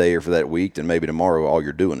for that day or for that week, then maybe tomorrow all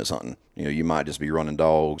you're doing is hunting. You might just be running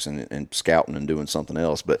dogs and scouting and doing something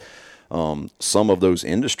else. But some of those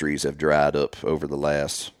industries have dried up over the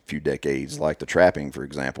last few decades, like the trapping, for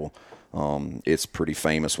example. It's pretty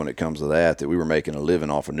famous when it comes to that we were making a living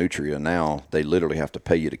off of nutria. Now they literally have to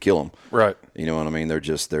pay you to kill them. Right. You know what I mean?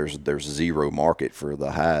 There's zero market for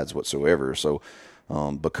the hides whatsoever. So,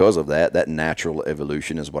 because of that natural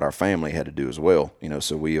evolution is what our family had to do as well.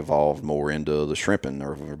 So we evolved more into the shrimping,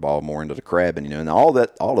 or evolved more into the crabbing, and all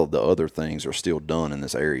of the other things are still done in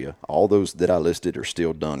this area. All those that I listed are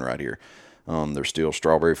still done right here. There's still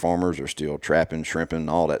strawberry farmers, there's still trapping, shrimping,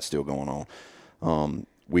 all that's still going on.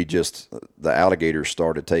 The alligators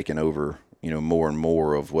started taking over, more and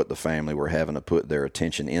more of what the family were having to put their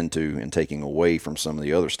attention into and taking away from some of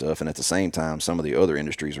the other stuff. And at the same time, some of the other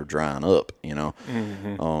industries are drying up,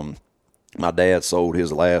 My dad sold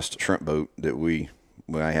his last shrimp boat that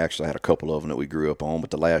I actually had a couple of them that we grew up on, but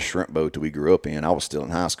the last shrimp boat that we grew up in, I was still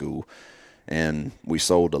in high school, and we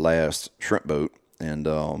sold the last shrimp boat and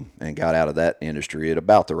got out of that industry at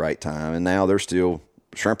about the right time. And now they're still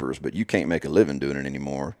shrimpers, but you can't make a living doing it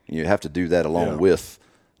anymore. You have to do that along with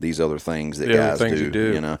these other things that guys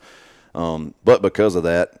do. But because of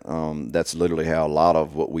that, that's literally how a lot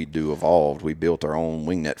of what we do evolved. We built our own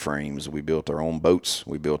wingnet frames. We built our own boats.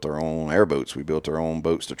 We built our own airboats. We built our own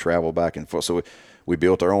boats to travel back and forth. So we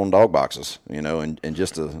built our own dog boxes, and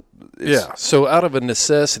just So out of a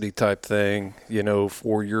necessity type thing,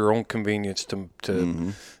 for your own convenience to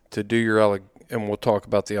do your and we'll talk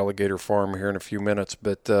about the alligator farm here in a few minutes,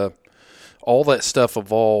 but all that stuff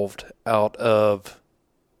evolved out of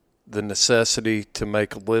the necessity to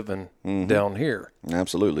make a living down here.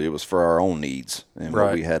 Absolutely. It was for our own needs and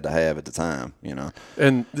what we had to have at the time,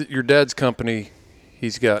 And your dad's company,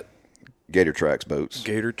 he's got Gator Tracks boats.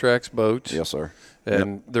 Gator Tracks boats. Yes, sir.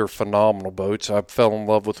 And they're phenomenal boats. I fell in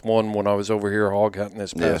love with one when I was over here hog hunting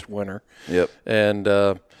this past winter. Yep.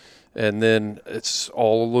 And then it's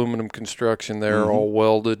all aluminum construction there, all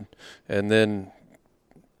welded. And then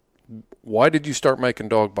why did you start making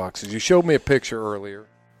dog boxes? You showed me a picture earlier.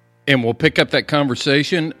 And we'll pick up that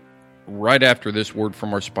conversation right after this word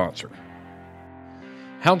from our sponsor.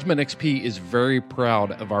 Houndsman XP is very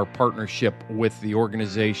proud of our partnership with the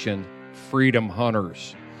organization Freedom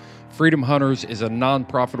Hunters. Freedom Hunters is a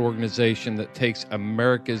nonprofit organization that takes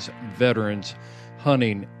America's veterans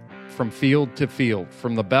hunting from field to field,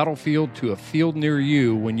 from the battlefield to a field near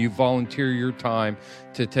you when you volunteer your time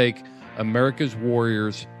to take America's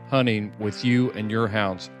warriors hunting with you and your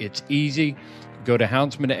hounds. It's easy. Go to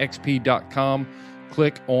houndsmanxp.com,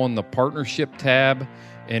 click on the partnership tab,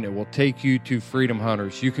 and it will take you to Freedom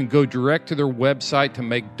Hunters. You can go direct to their website to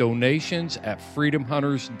make donations at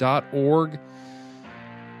freedomhunters.org.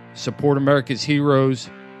 Support America's heroes.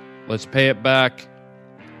 Let's pay it back.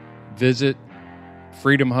 Visit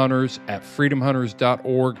Freedom Hunters at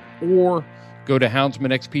freedomhunters.org or go to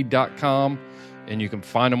houndsmanxp.com and you can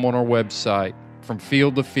find them on our website, From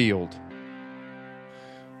Field to Field.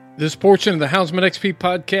 This portion of the Houndsman XP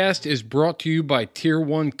podcast is brought to you by Tier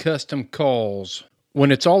 1 Custom Calls.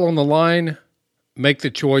 When it's all on the line, make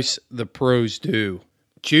the choice the pros do.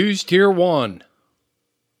 Choose Tier 1.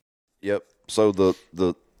 Yep. So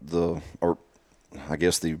I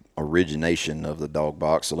guess the origination of the dog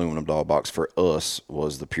box, aluminum dog box for us,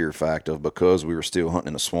 was the pure fact of, because we were still hunting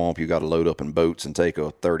in a swamp, you got to load up in boats and take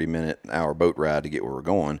a 30-minute-hour boat ride to get where we're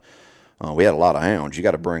going. We had a lot of hounds. You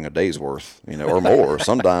got to bring a day's worth, or more,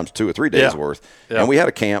 sometimes 2 or 3 days worth. Yeah. And we had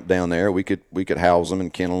a camp down there. We could house them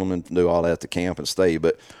and kennel them and do all that at the camp and stay.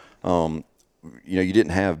 But, you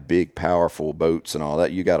didn't have big, powerful boats and all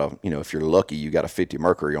that. You got a, if you're lucky, you got a 50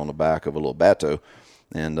 Mercury on the back of a little bateau.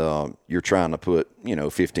 And you're trying to put,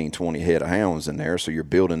 15, 20 head of hounds in there. So you're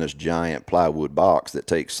building this giant plywood box that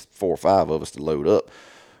takes 4 or 5 of us to load up.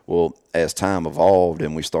 Well, as time evolved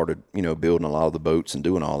and we started, building a lot of the boats and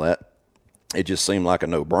doing all that, it just seemed like a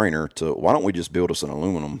no-brainer to, why don't we just build us an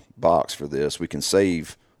aluminum box for this? We can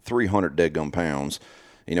save 300 deadgum pounds.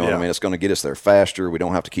 You know what I mean? It's going to get us there faster. We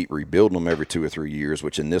don't have to keep rebuilding them every 2 or 3 years,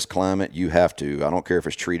 which in this climate, you have to. I don't care if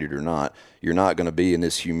it's treated or not. You're not going to be in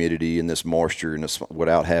this humidity and this moisture and this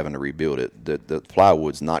without having to rebuild it. The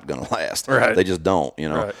plywood's not going to last. Right. They just don't,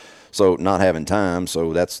 Right. So not having time,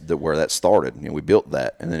 so that's where that started. We built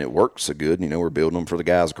that, and then it worked so good. We're building them for the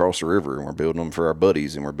guys across the river, and we're building them for our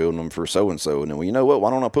buddies, and we're building them for so-and-so. And then, you know what? Why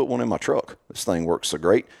don't I put one in my truck? This thing works so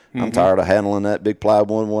great. Mm-hmm. I'm tired of handling that big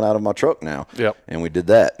plywood one out of my truck now. Yep. And we did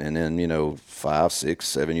that. And then, 5, 6,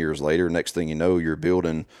 7 years later, next thing you know, you're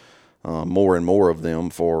building more and more of them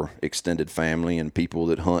for extended family and people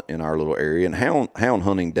that hunt in our little area. And hound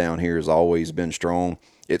hunting down here has always been strong.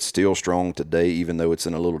 It's still strong today, even though it's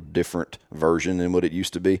in a little different version than what it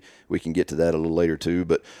used to be. We can get to that a little later too,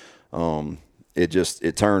 but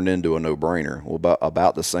it turned into a no-brainer. Well,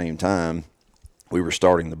 about the same time, we were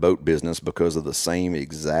starting the boat business because of the same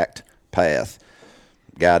exact path.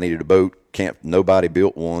 Guy needed a boat. Nobody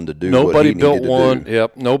built one to do what he needed to do. Nobody built one.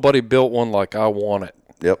 Yep. Nobody built one like I want it.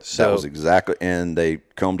 Yep. So, that was exactly. And they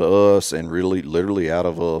come to us and really, literally out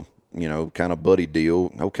of a kind of buddy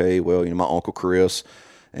deal. Okay, well, my Uncle Chris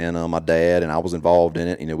and my dad, and I was involved in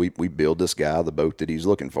it. We build this guy the boat that he's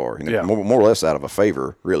looking for. More or less out of a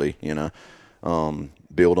favor, really.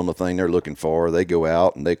 Build them the thing they're looking for. They go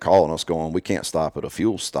out and they call on us, going, "We can't stop at a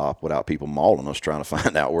fuel stop without people mauling us trying to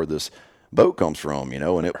find out where this boat comes from."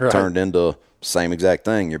 And it turned into same exact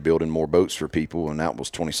thing. You're building more boats for people, and that was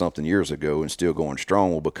 20-something years ago, and still going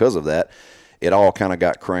strong. Well, because of that, it all kind of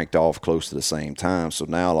got cranked off close to the same time. So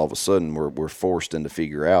now all of a sudden we're forced in to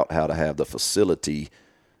figure out how to have the facility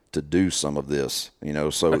to do some of this,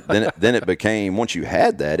 so then it became, once you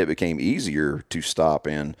had that, it became easier to stop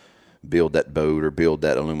and build that boat or build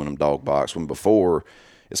that aluminum dog box, when before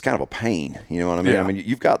it's kind of a pain, you know what I mean? Yeah. I mean,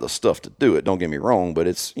 you've got the stuff to do it, don't get me wrong, but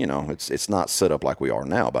it's, it's not set up like we are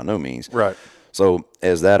now by no means. Right. So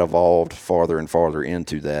as that evolved farther and farther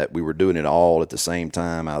into that, we were doing it all at the same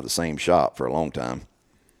time out of the same shop for a long time.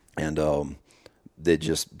 And, that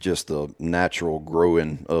just the natural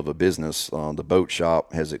growing of a business. The boat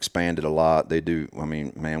shop has expanded a lot. They do,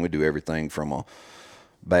 we do everything from a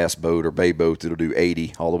bass boat or bay boat that'll do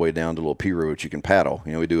 80 all the way down to a little pirogue that you can paddle.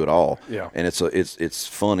 We do it all. Yeah. And it's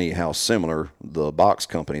funny how similar the box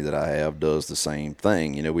company that I have does the same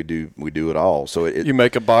thing. We do it all. So you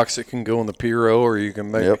make a box that can go in the pirogue, or you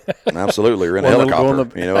can make absolutely, or in a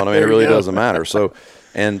helicopter. It really doesn't matter. So.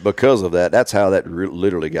 And because of that, that's how that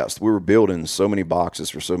literally got. We were building so many boxes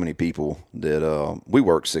for so many people that we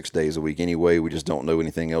work 6 days a week anyway. We just don't know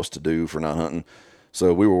anything else to do for not hunting.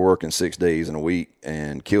 So we were working 6 days in a week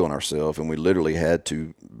and killing ourselves. And we literally had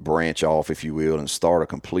to branch off, if you will, and start a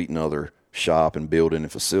complete another shop and building a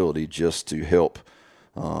facility just to help.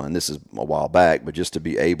 And this is a while back, but just to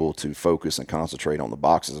be able to focus and concentrate on the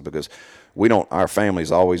boxes, because our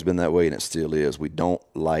family's always been that way, and it still is. We don't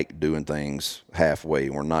like doing things halfway.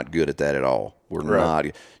 We're not good at that at all. We're not.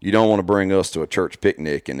 You don't want to bring us to a church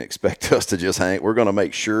picnic and expect us to just hang. We're going to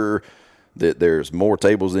make sure that there's more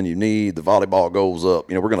tables than you need. The volleyball goes up.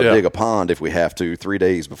 We're going to dig a pond if we have to 3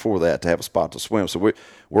 days before that to have a spot to swim. So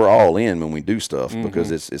we're all in when we do stuff,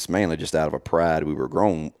 because it's mainly just out of a pride we were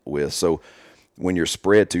grown with. So when you're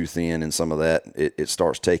spread too thin in some of that, it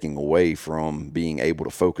starts taking away from being able to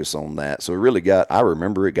focus on that. So I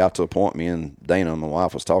remember it got to a point, me and Dana, my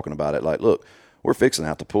wife, was talking about it, like, look, we're fixing to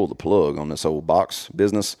have to pull the plug on this whole box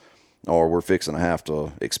business, or we're fixing to have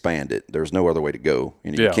to expand it. There's no other way to go.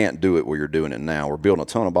 You can't do it where you're doing it now. We're building a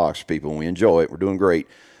ton of box for people, and we enjoy it. We're doing great,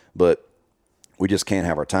 but we just can't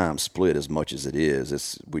have our time split as much as it is.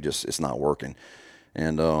 It's not working.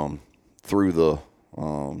 And through the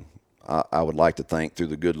I would like to think through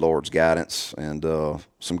the good Lord's guidance and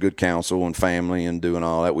some good counsel and family and doing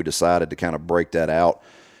all that, we decided to kind of break that out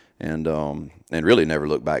and really never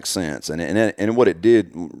look back since. And what it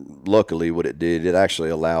did, luckily what it did, it actually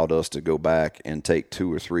allowed us to go back and take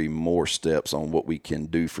 2 or 3 more steps on what we can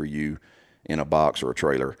do for you in a box or a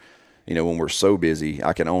trailer. When we're so busy,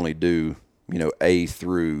 I can only do, A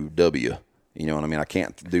through W. You know what I mean? I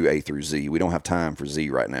can't do A through Z. We don't have time for Z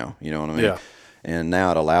right now. You know what I mean? Yeah. And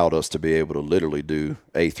now it allowed us to be able to literally do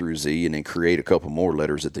A through Z and then create a couple more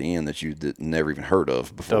letters at the end that you never even heard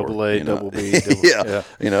of before. Double A, double B.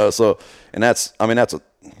 Yeah. So, and that's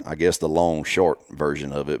I guess the long, short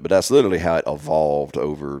version of it, but that's literally how it evolved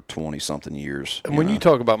over 20-something years. And when you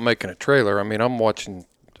talk about making a trailer, I mean, I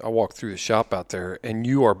walk through the shop out there, and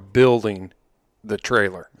you are building the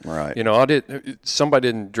trailer. Right. Somebody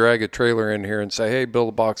didn't drag a trailer in here and say, hey, build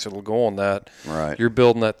a box that'll go on that. Right. You're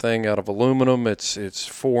building that thing out of aluminum. It's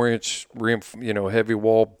 4-inch, heavy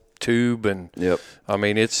wall tube. And yep. I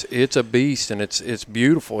mean, it's a beast, and it's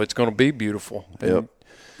beautiful. It's going to be beautiful. Yep.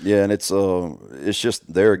 Yeah, and it's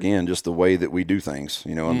just there again, just the way that we do things,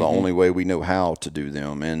 and the only way we know how to do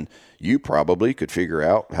them. And you probably could figure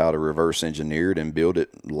out how to reverse engineer it and build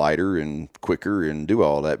it lighter and quicker and do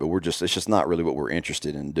all that, but it's just not really what we're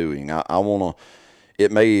interested in doing. I want to.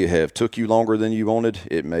 It may have took you longer than you wanted.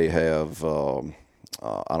 It may have.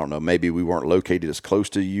 I don't know. Maybe we weren't located as close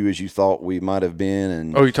to you as you thought we might have been.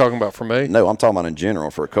 And you're talking about for me? No, I'm talking about in general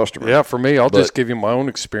for a customer. Yeah, for me, I'll just give you my own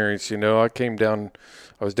experience.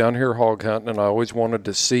 I was down here hog hunting, and I always wanted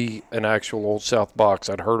to see an actual Old South box.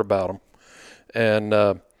 I'd heard about them, and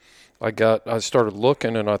I started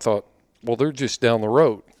looking, and I thought, well, they're just down the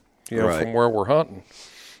road, right. from where we're hunting.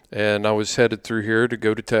 And I was headed through here to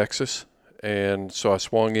go to Texas, and so I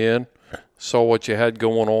swung in, saw what you had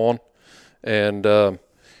going on, and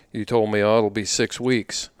you told me, it'll be 6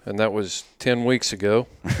 weeks, and that was 10 weeks ago.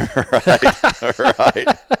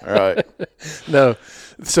 Right. No,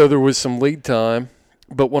 so there was some lead time.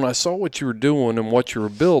 But when I saw what you were doing and what you were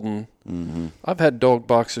building, I've had dog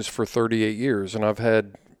boxes for 38 years, and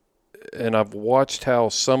I've watched how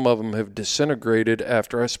some of them have disintegrated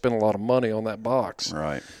after I spent a lot of money on that box.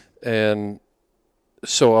 Right. And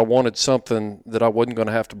so I wanted something that I wasn't going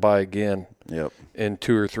to have to buy again. Yep. In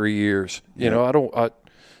 2 or 3 years. Yep.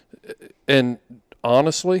 And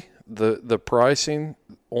honestly, the pricing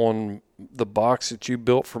on the box that you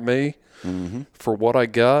built for me for what I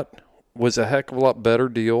got was a heck of a lot better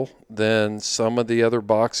deal than some of the other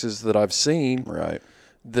boxes that I've seen. Right.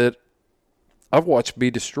 That I've watched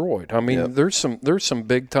be destroyed. I mean, yep. there's some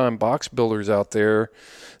big time box builders out there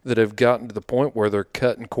that have gotten to the point where they're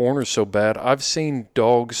cutting corners so bad. I've seen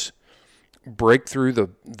dogs break through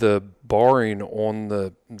the barring on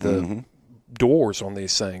the doors on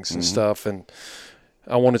these things and stuff, and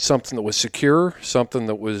I wanted something that was secure, something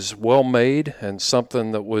that was well made, and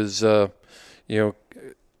something that was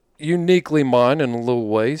uniquely mine in little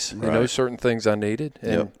ways. Right. Certain things I needed,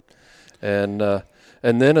 and yep.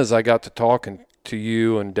 and then as I got to talking to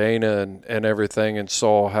you and Dana and everything, and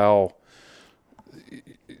saw how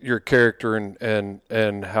your character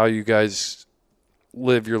and how you guys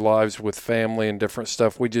live your lives with family and different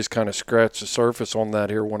stuff, we just kind of scratched the surface on that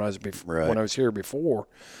here when I was here before.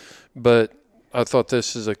 But I thought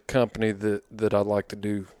this is a company that I'd like to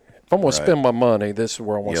do. If I'm going to spend my money, this is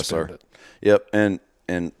where I want to spend it. Yep,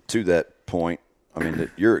 and to that point, I mean,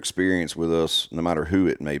 your experience with us, no matter who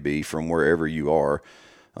it may be, from wherever you are,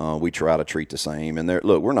 we try to treat the same. And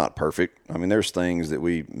look, we're not perfect. I mean, there's things that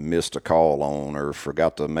we missed a call on or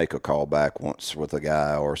forgot to make a call back once with a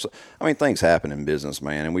guy. I mean, things happen in business,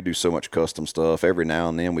 man, and we do so much custom stuff. Every now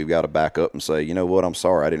and then we've got to back up and say, you know what, I'm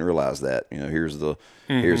sorry, I didn't realize that. Here's the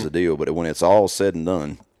deal. But when it's all said and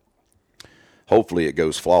done, hopefully it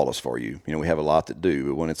goes flawless for you. We have a lot to do,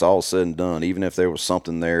 but when it's all said and done, even if there was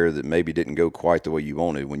something there that maybe didn't go quite the way you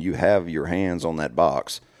wanted, when you have your hands on that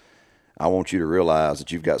box, I want you to realize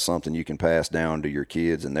that you've got something you can pass down to your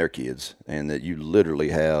kids and their kids, and that you literally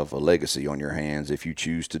have a legacy on your hands if you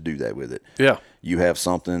choose to do that with it. Yeah. You have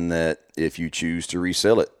something that if you choose to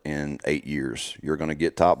resell it in 8 years, you're going to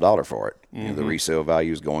get top dollar for it. The resale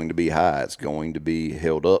value is going to be high. It's going to be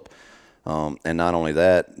held up. And not only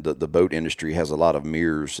that, the boat industry has a lot of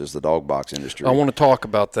mirrors as the dog box industry. I want to talk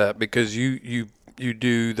about that because you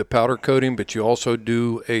do the powder coating, but you also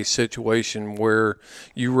do a situation where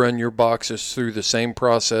you run your boxes through the same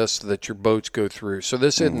process that your boats go through. So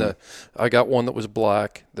this isn't I got one that was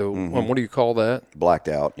black. What do you call that? Blacked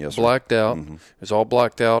out, yes, sir. Blacked out. It's all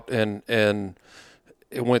blacked out, and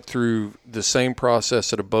it went through the same process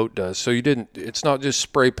that a boat does. So it's not just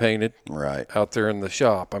spray painted out there in the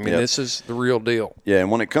shop. I mean, This is the real deal. Yeah,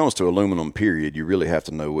 and when it comes to aluminum, period, you really have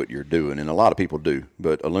to know what you're doing. And a lot of people do.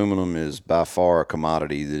 But aluminum is by far a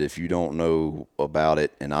commodity that if you don't know about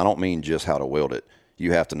it, and I don't mean just how to weld it,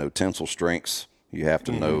 you have to know tensile strengths. You have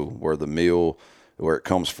to know where it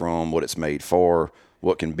comes from, what it's made for,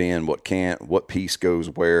 what can bend, what can't, what piece goes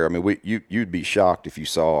where. I mean, you'd be shocked if you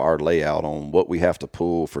saw our layout on what we have to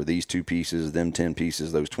pull for these 2 pieces, them 10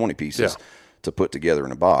 pieces, those 20 pieces to put together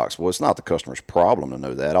in a box. Well, it's not the customer's problem to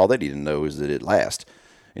know that. All they need to know is that it lasts.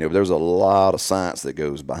 You know, there's a lot of science that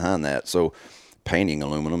goes behind that. So painting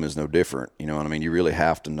aluminum is no different. You know what I mean? You really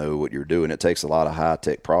have to know what you're doing. It takes a lot of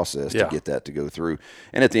high-tech process to get that to go through.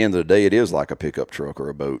 And at the end of the day, it is like a pickup truck or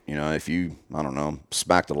a boat. You know, if you, I don't know,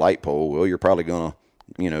 smack the light pole, well, you're probably going to,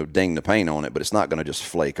 you know, ding the paint on it, but it's not going to just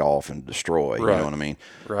flake off and destroy. You know what I mean?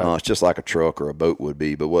 Right. It's just like a truck or a boat would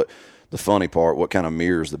be. But what the funny part, what kind of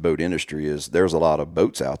mirrors the boat industry is, there's a lot of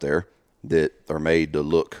boats out there that are made to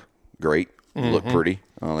look great, look pretty.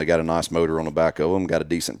 They got a nice motor on the back of them, got a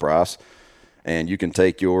decent price, and you can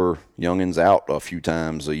take your youngins out a few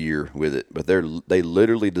times a year with it. But they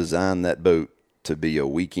literally designed that boat to be a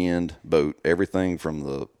weekend boat. Everything from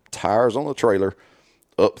the tires on the trailer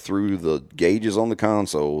up through the gauges on the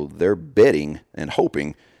console, they're betting and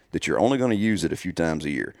hoping that you're only going to use it a few times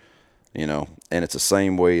a year. You know, and it's the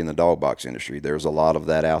same way in the dog box industry. There's a lot of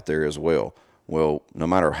that out there as well. Well, no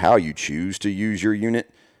matter how you choose to use your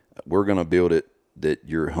unit, we're going to build it that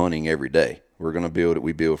you're hunting every day. We're going to build it.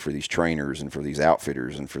 We build for these trainers and for these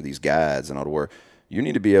outfitters and for these guides and all the work. You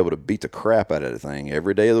need to be able to beat the crap out of the thing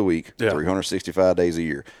every day of the week, 365 days a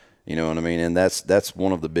year. You know what I mean? And that's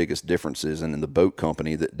one of the biggest differences. And in the boat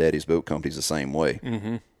company, that Daddy's Boat Company is the same way.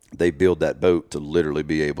 Mm-hmm. They build that boat to literally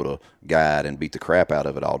be able to guide and beat the crap out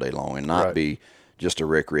of it all day long and not be just a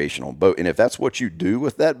recreational boat. And if that's what you do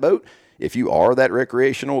with that boat, if you are that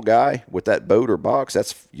recreational guy with that boat or box,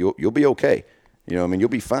 you'll be okay. You know what I mean? You'll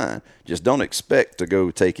be fine. Just don't expect to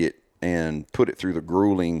go take it and put it through the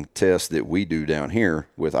grueling test that we do down here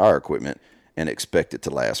with our equipment and expect it to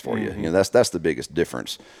last for you. You know, that's the biggest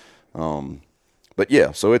difference. But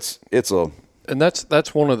yeah, so it's a. And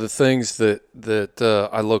that's one of the things that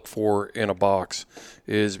I look for in a box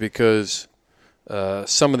is because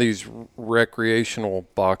some of these recreational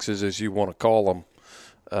boxes, as you want to call them,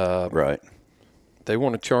 they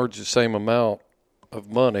want to charge the same amount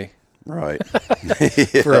of money. Right.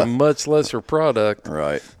 For a much lesser product.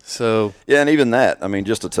 Right. So. Yeah, and even that, I mean,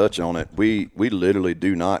 just to touch on it, we literally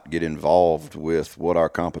do not get involved with what our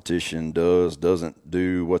competition doesn't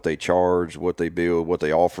do, what they charge, what they build, what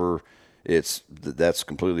they offer. That's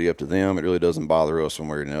completely up to them. It really doesn't bother us one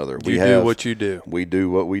way or another. You do what you do. We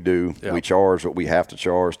do what we do. Yep. We charge what we have to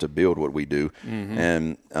charge to build what we do. Mm-hmm.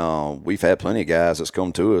 And we've had plenty of guys that's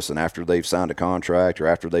come to us, and after they've signed a contract or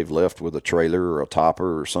after they've left with a trailer or a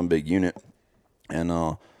topper or some big unit,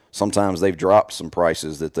 and sometimes they've dropped some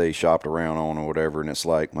prices that they shopped around on or whatever, and it's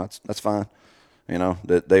like, that's fine. You know,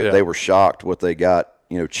 that they were shocked what they got,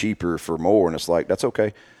 you know, cheaper for more, and it's like, that's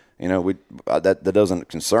okay. You know, that doesn't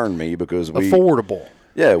concern me because affordable.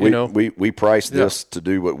 Yeah, we price this to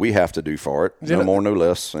do what we have to do for it, no more, no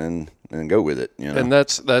less, and go with it. You know, and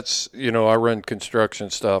that's you know, I run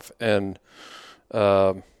construction stuff, and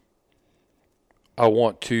I'm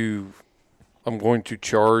going to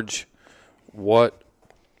charge what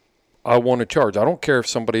I want to charge. I don't care if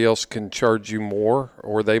somebody else can charge you more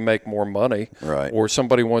or they make more money, right? Or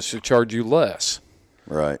somebody wants to charge you less.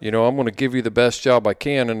 Right. You know, I'm going to give you the best job I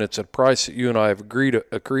can, and it's a price that you and I have agreed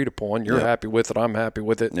upon. You're happy with it. I'm happy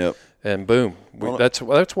with it. Yep. And boom. That's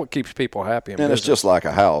what keeps people happy in business. It's just like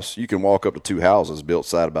a house. You can walk up to 2 houses built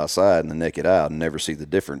side by side and the naked eye and never see the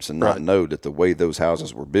difference and not know that the way those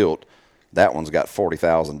houses were built, that one's got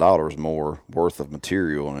 $40,000 more worth of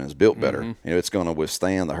material and is built better. Mm-hmm. You know, it's going to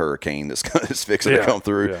withstand the hurricane that's fixing to come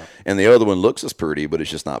through. Yeah. And the other one looks as pretty, but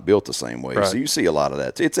it's just not built the same way. Right. So you see a lot of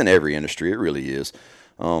that. It's in every industry. It really is.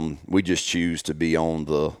 We just choose to be on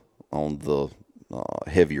the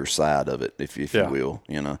heavier side of it, if you will.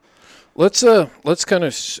 You know. Let's kind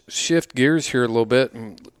of shift gears here a little bit.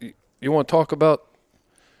 You want to talk about,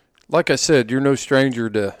 like I said, you're no stranger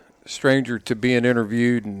to being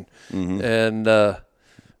interviewed, and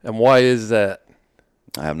why is that?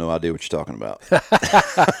 I have no idea what you're talking about.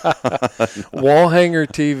 Wall hanger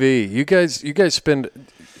TV. You guys spend.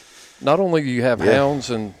 Not only do you have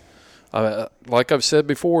hounds and. Like I've said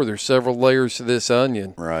before, there's several layers to this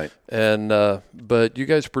onion. Right. And but you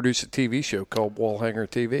guys produce a TV show called Wall Hanger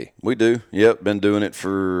TV. We do. Yep. Been doing it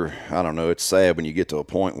for, I don't know, it's sad when you get to a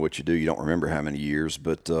point what you do, you don't remember how many years,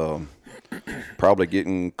 but probably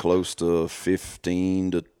getting close to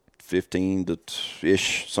 15 to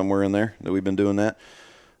ish, somewhere in there that we've been doing that.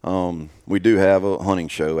 We do have a hunting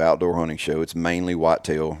show, outdoor hunting show. It's mainly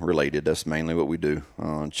whitetail related. That's mainly what we do.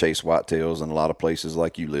 Chase whitetails in a lot of places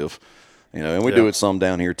like you live. You know, and we do it some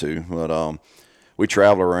down here too. But we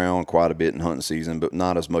travel around quite a bit in hunting season, but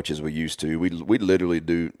not as much as we used to. We literally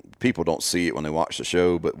do. People don't see it when they watch the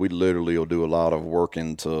show, but we literally will do a lot of work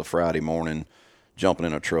into Friday morning, jumping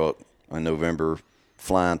in a truck in November,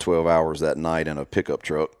 flying 12 hours that night in a pickup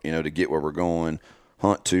truck, to get where we're going,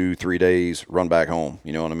 hunt 2-3 days, run back home.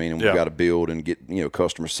 You know what I mean? And we've got to build and get,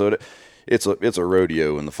 customers. So it's a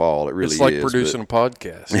rodeo in the fall. It really is. It's like producing a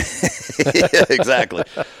podcast. Yeah, exactly.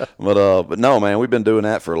 But no, man, we've been doing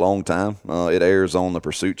that for a long time. It airs on the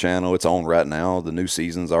Pursuit channel. It's on right now. The new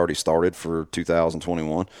season's already started for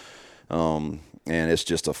 2021. And it's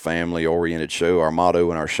just a family-oriented show. Our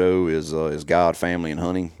motto in our show is God, family, and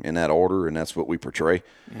hunting, in that order, and that's what we portray.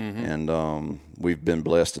 Mm-hmm. And we've been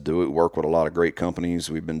blessed to do it. We work with a lot of great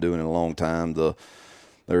companies. We've been doing it a long time.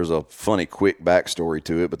 There's a funny, quick backstory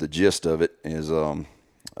to it, but the gist of it is a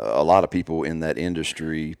lot of people in that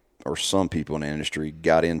industry, or some people in the industry,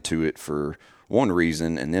 got into it for one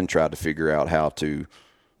reason and then tried to figure out how to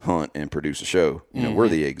hunt and produce a show. We're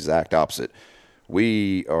the exact opposite.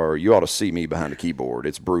 You ought to see me behind the keyboard.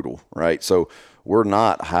 It's brutal, right? So we're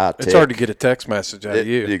not high-tech. It's hard to get a text message out of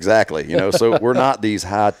you. Exactly. So we're not these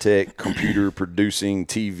high-tech computer-producing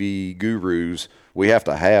TV gurus. We have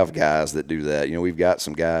to have guys that do that. We've got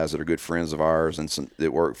some guys that are good friends of ours and some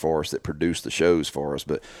that work for us that produce the shows for us.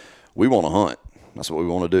 But we want to hunt. That's what we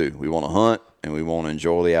want to do. We want to hunt, and we want to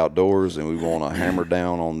enjoy the outdoors, and we want to hammer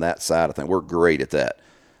down on that side of things. We're great at that.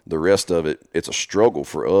 The rest of it, it's a struggle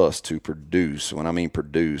for us to produce. When I mean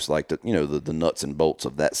produce, like the nuts and bolts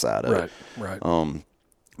of that side of it. Right.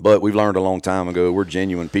 But we've learned a long time ago, we're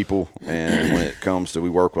genuine people, and when it comes to, we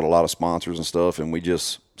work with a lot of sponsors and stuff, and we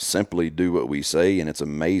just simply do what we say, and it's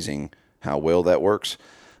amazing how well that works,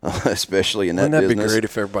 especially in that business. Wouldn't that be great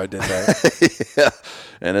if everybody did that? Yeah,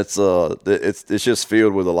 and it's just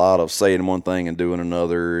filled with a lot of saying one thing and doing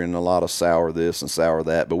another, and a lot of sour this and sour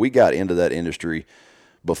that. But we got into that industry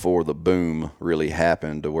before the boom really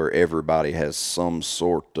happened, to where everybody has some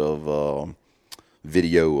sort of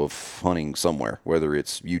video of hunting somewhere, whether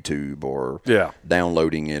it's YouTube or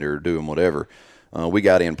downloading it or doing whatever. We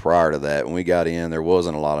got in prior to that. When we got in, there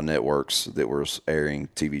wasn't a lot of networks that were airing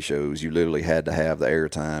TV shows. You literally had to have the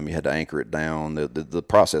airtime. You had to anchor it down. The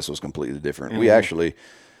process was completely different. Mm-hmm. We actually,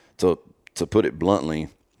 to put it bluntly,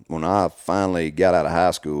 when I finally got out of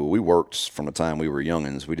high school, we worked from the time we were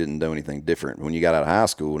youngins. We didn't do anything different. When you got out of high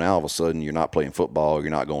school, now all of a sudden you're not playing football,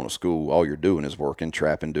 you're not going to school. All you're doing is working,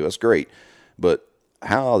 trapping, that's great. But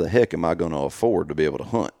how the heck am I going to afford to be able to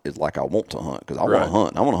hunt? It's like I want to hunt, because I want to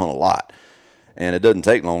hunt. I want to hunt a lot. And it doesn't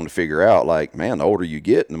take long to figure out, like, man, the older you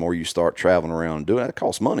get and the more you start traveling around and doing it, it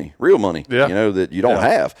costs money, real money, that you don't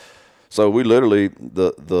have. So we literally,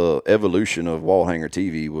 the evolution of Wall Hanger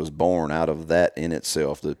TV was born out of that in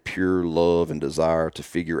itself, the pure love and desire to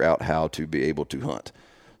figure out how to be able to hunt.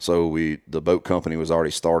 So the boat company was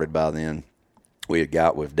already started by then. We had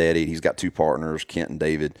got with Daddy. He's got two partners, Kent and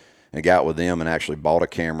David, and got with them and actually bought a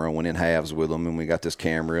camera, went in halves with them, and we got this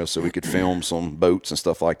camera so we could film some boats and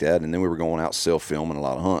stuff like that. And then we were going out self-filming a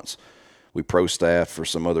lot of hunts. We pro-staffed for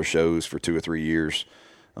some other shows for 2 or 3 years.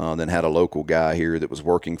 Then had a local guy here that was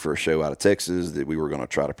working for a show out of Texas that we were going to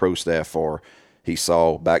try to pro-staff for. He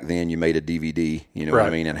saw back then you made a DVD, what I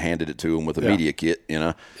mean, and handed it to him with a media kit,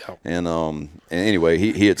 And anyway,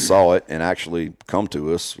 he had saw it and actually come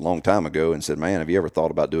to us a long time ago and said, man, have you ever thought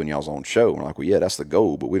about doing y'all's own show? And we're like, well, yeah, that's the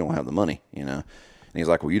goal, but we don't have the money, And he's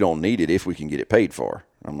like, well, you don't need it if we can get it paid for.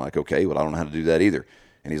 I'm like, okay, well, I don't know how to do that either.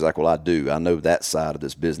 And he's like, well, I do. I know that side of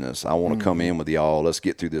this business. I want to come in with y'all. Let's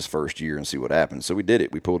get through this first year and see what happens. So we did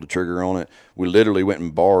it. We pulled the trigger on it. We literally went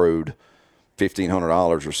and borrowed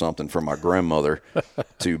 $1,500 or something from my grandmother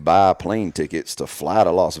to buy plane tickets to fly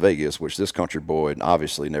to Las Vegas, which this country boy had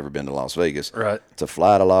obviously never been to Las Vegas. Right. To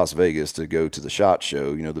fly to Las Vegas to go to the SHOT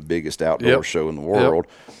Show, the biggest outdoor show in the world,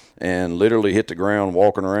 and literally hit the ground,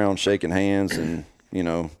 walking around, shaking hands and,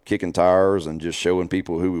 kicking tires and just showing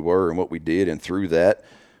people who we were and what we did. And through that,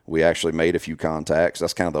 we actually made a few contacts.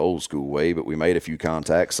 That's kind of the old school way, but we made a few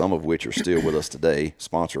contacts, some of which are still with us today,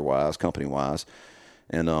 sponsor-wise, company-wise.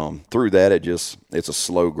 And through that, it's a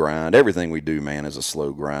slow grind. Everything we do, man, is a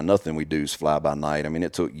slow grind. Nothing we do is fly by night. I mean,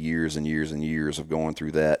 it took years and years and years of going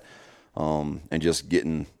through that and just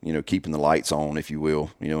getting, keeping the lights on, if you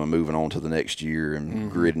will, and moving on to the next year and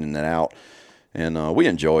gridding it out. And we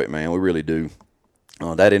enjoy it, man. We really do.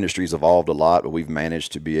 That industry's evolved a lot, but we've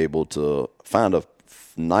managed to be able to find a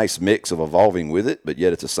nice mix of evolving with it, but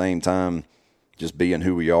yet at the same time, just being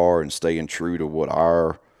who we are and staying true to what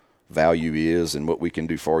our value is and what we can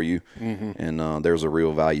do for you. Mm-hmm. And there's a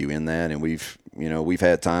real value in that. And we've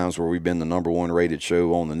had times where we've been the number one rated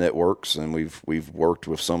show on the networks, and we've worked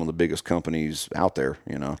with some of the biggest companies out there,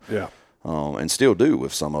 Yeah. and still do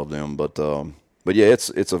with some of them. But yeah,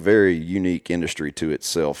 it's a very unique industry to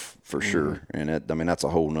itself for sure. And that's a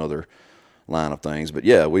whole nother line of things. But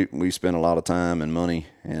yeah, we spend a lot of time and money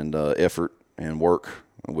and effort and work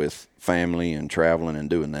with family and traveling and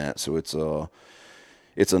doing that. So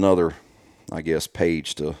it's another, I guess,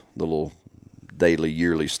 page to the little daily,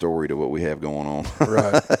 yearly story to what we have going on.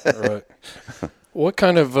 Right. What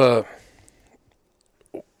kind of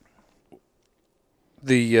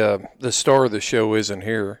the star of the show isn't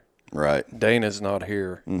here? Right. Dana's not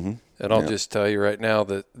here. Mm-hmm. And I'll just tell you right now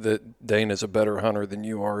that Dana's a better hunter than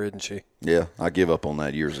you are, isn't she? Yeah, I give up on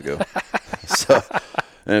that years ago. So,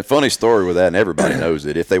 and a funny story with that, and everybody knows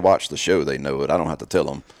it. If they watch the show, they know it. I don't have to tell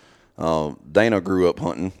them. Dana grew up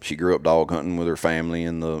hunting. She grew up dog hunting with her family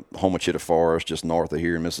in the Homochitto Forest just north of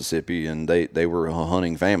here in Mississippi, and they were a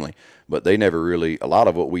hunting family. But they never really – a lot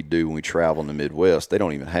of what we do when we travel in the Midwest, they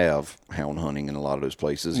don't even have hound hunting in a lot of those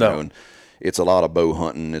places. No. You know, and it's a lot of bow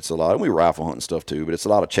hunting. It's a lot – and we rifle hunt and stuff too, but it's a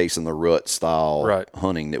lot of chasing the rut style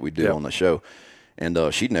hunting that we do on the show. And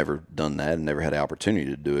she'd never done that and never had the opportunity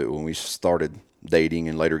to do it when we started dating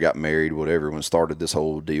and later got married, whatever, when started this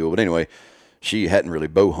whole deal. But anyway – she hadn't really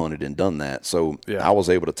bow hunted and done that. So I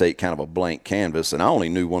was able to take kind of a blank canvas, and I only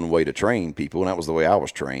knew one way to train people, and that was the way I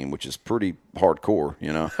was trained, which is pretty hardcore,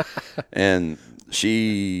 you know. And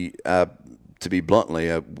she, to be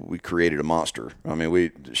bluntly, we created a monster. I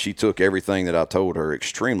mean, she took everything that I told her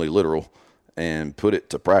extremely literal and put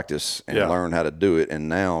it to practice and learned how to do it. And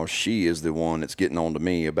now she is the one that's getting on to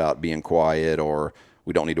me about being quiet, or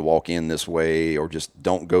we don't need to walk in this way, or just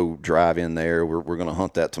don't go drive in there. We're going to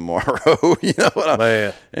hunt that tomorrow. You know what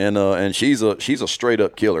Man. And she's a straight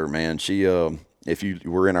up killer, man. She if you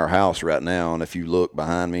were in our house right now, and if you look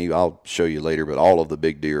behind me, I'll show you later, but all of the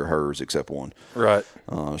big deer are hers except one. Right.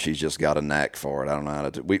 She's just got a knack for it. I don't know how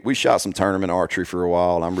to do. We shot some tournament archery for a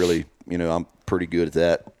while. I'm really, I'm pretty good at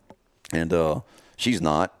that. And she's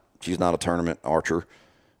not a tournament archer.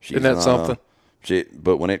 Isn't that something?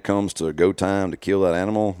 But when it comes to go time to kill that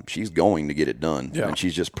animal, she's going to get it done. Yeah. And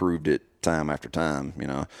she's just proved it time after time,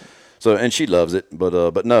 So, and she loves it.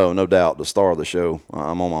 But no doubt, the star of the show,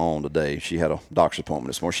 I'm on my own today. She had a doctor's appointment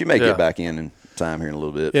this morning. She may get back in time here in a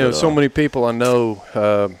little bit. Yeah, so many people I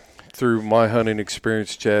know through my hunting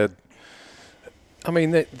experience, Chad, I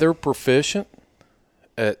mean, they're proficient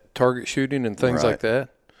at target shooting and things like that.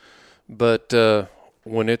 But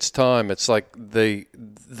when it's time, it's like they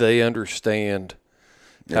understand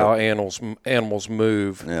how animals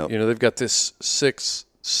move. Yep. They've got this sixth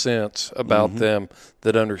sense about them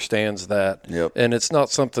that understands that. Yep. And it's not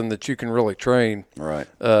something that you can really train. Right.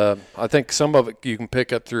 I think some of it you can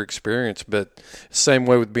pick up through experience, but same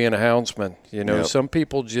way with being a houndsman. Some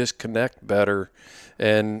people just connect better.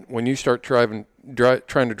 And when you start trying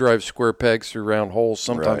to drive square pegs through round holes,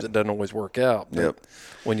 sometimes it doesn't always work out. But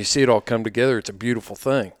when you see it all come together, it's a beautiful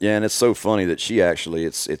thing. Yeah, and it's so funny that she actually,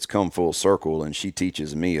 it's come full circle, and she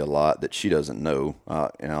teaches me a lot that she doesn't know,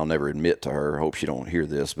 and I'll never admit to her. I hope she don't hear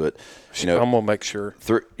this, but I'm gonna make sure.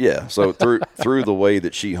 So through the way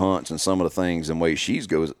that she hunts and some of the things and ways she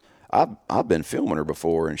goes. I've been filming her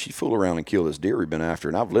before, and she fooled around and killed this deer we've been after,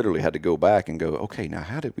 and I've literally had to go back and go, okay, now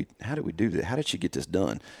how did we do that? How did she get this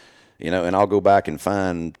done? And I'll go back and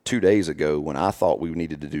find 2 days ago when I thought we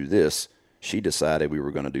needed to do this, she decided we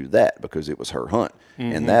were going to do that because it was her hunt,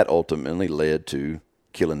 and that ultimately led to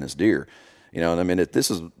killing this deer. This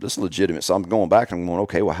is legitimate. So I'm going back and I'm going,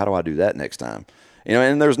 okay, well, how do I do that next time?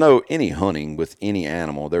 And there's any hunting with any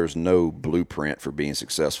animal, there's no blueprint for being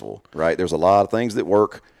successful, right? There's a lot of things that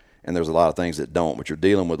work, and there's a lot of things that don't, but you're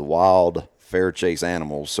dealing with wild, fair chase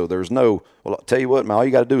animals. So there's no, well, I'll tell you what, man, all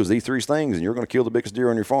you got to do is these 3 things, and you're going to kill the biggest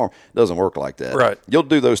deer on your farm. It doesn't work like that. Right. You'll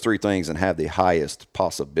do those 3 things and have the highest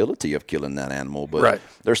possibility of killing that animal, but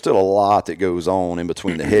there's still a lot that goes on in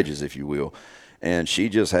between the hedges, if you will. And she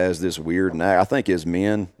just has this weird knack. I think as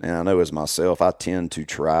men, and I know as myself, I tend to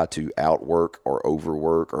try to outwork or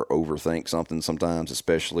overwork or overthink something sometimes,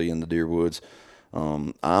 especially in the deer woods.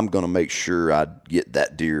 I'm going to make sure I get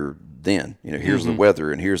that deer then. Here's the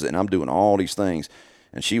weather, and and I'm doing all these things.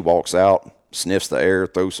 And she walks out, sniffs the air,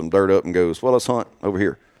 throws some dirt up, and goes, well, let's hunt over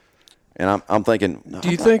here. And I'm thinking, no,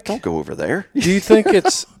 don't go over there. Do you think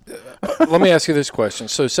it's let me ask you this question.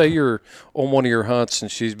 So say you're on one of your hunts,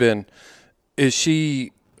 and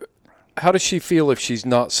how does she feel if she's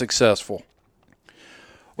not successful?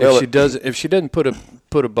 Well, if she doesn't put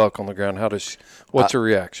a buck on the ground, what's her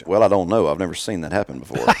reaction? Well, I don't know. I've never seen that happen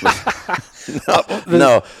before.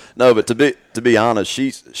 No. But to be honest,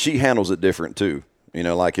 she handles it different too.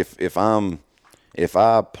 Like if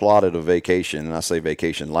I plotted a vacation, and I say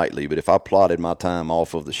vacation lightly, but if I plotted my time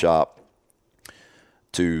off of the shop,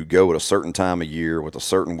 to go at a certain time of year with a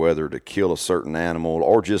certain weather to kill a certain animal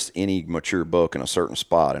or just any mature buck in a certain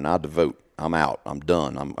spot. And I devote. I'm out. I'm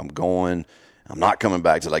done. I'm going. I'm not coming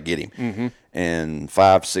back till I get him. And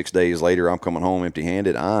 5-6 days later, I'm coming home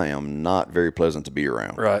empty-handed. I am not very pleasant to be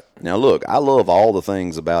around. Right. Now, look, I love all the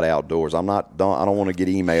things about outdoors. I don't want to get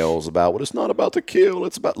emails about, well, it's not about the kill.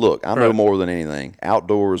 It's about, look, I know more than anything.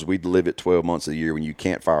 Outdoors, we live it 12 months of the year when you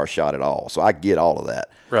can't fire a shot at all. So I get all of that.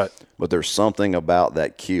 Right. But there's something about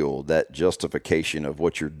that kill, that justification of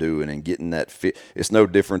what you're doing and getting that fit. It's no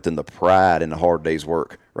different than the pride in the hard day's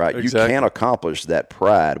work, right? Exactly. You can't accomplish that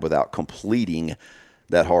pride without completing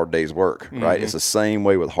that hard day's work, right? It's the same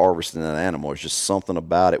way with harvesting an animal. It's just something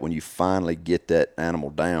about it when you finally get that animal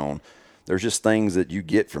down. There's just things that you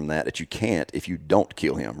get from that you can't if you don't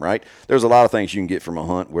kill him, right? There's a lot of things you can get from a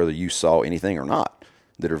hunt, whether you saw anything or not,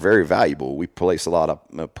 that are very valuable. We place a lot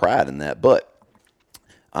of pride in that, but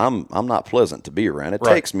I'm not pleasant to be around. It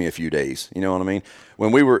takes me a few days. You know what I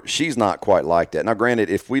mean? She's not quite like that. Now, granted,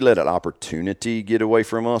 if we let an opportunity get away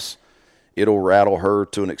from us, it'll rattle her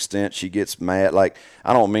to an extent. She gets mad. Like,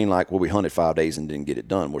 I don't mean like, well, we hunted 5 days and didn't get it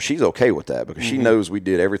done. Well, she's okay with that because she knows we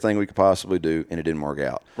did everything we could possibly do and it didn't work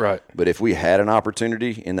out. Right. But if we had an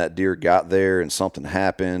opportunity and that deer got there and something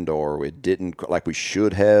happened or it didn't, like we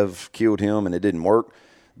should have killed him and it didn't work,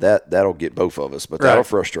 that'll get both of us. But that'll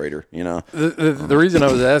frustrate her, you know. The reason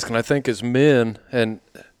I was asking, I think as men, and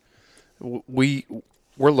we're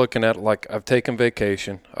looking at it like I've taken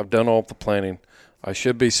vacation. I've done all the planning. I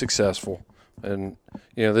should be successful. And,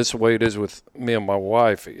 you know, this is the way it is with me and my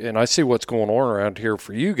wife. And I see what's going on around here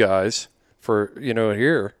for you guys,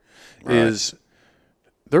 is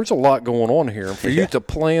there's a lot going on here. And for you to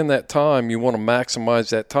plan that time, you want to maximize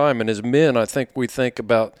that time. And as men, I think we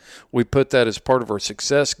put that as part of our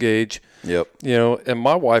success gauge. Yep. You know, and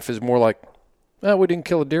my wife is more like, we didn't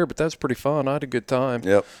kill a deer, but that's pretty fun. I had a good time.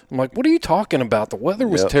 Yep. I'm like, what are you talking about? The weather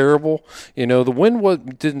was terrible. You know, the wind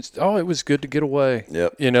it was good to get away.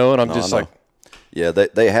 Yep. You know, and I'm just like. Yeah,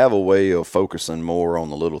 they have a way of focusing more on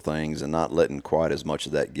the little things and not letting quite as much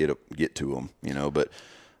of that get to them, you know. But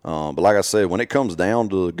like I said, when it comes down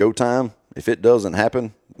to go time, if it doesn't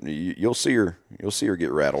happen, you'll see her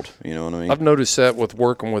get rattled. You know what I mean? I've noticed that with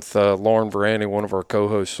working with Lauren Verani, one of our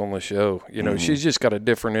co-hosts on the show. You know, she's just got a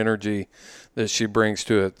different energy that she brings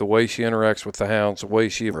to it. The way she interacts with the hounds, the way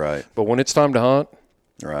she. Right. But when it's time to hunt,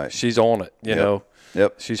 right, she's on it. You know.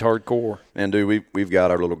 Yep. She's hardcore. And, dude, we've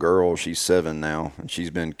got our little girl. She's 7 now, and she's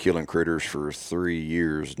been killing critters for 3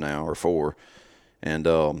 years now or 4. And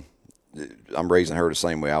I'm raising her the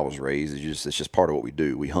same way I was raised. It's just part of what we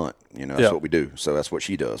do. We hunt. You know, that's what we do. So that's what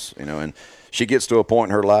she does. You know, and she gets to a point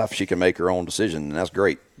in her life she can make her own decision, and that's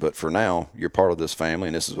great. But for now, you're part of this family,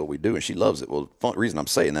 and this is what we do, and she loves it. Well, the reason I'm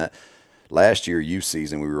saying that, last year youth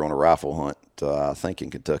season we were on a rifle hunt, I think in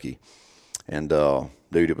Kentucky, and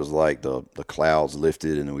dude, it was like the clouds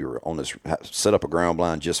lifted, and we were on this, set up a ground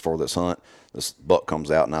blind just for this hunt. This buck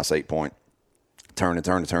comes out, nice 8-point, turn. It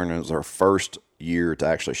was our first year to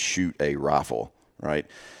actually shoot a rifle, right?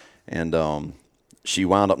 And she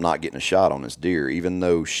wound up not getting a shot on this deer, even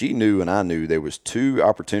though she knew and I knew there was 2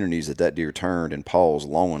 opportunities that deer turned and paused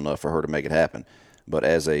long enough for her to make it happen. But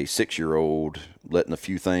as a 6-year-old, letting a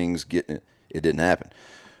few things get it didn't happen.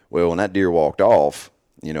 Well, when that deer walked off,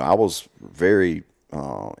 you know, I was very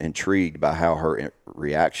intrigued by how her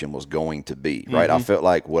reaction was going to be, right? I felt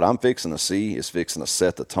like what I'm fixing to see is fixing to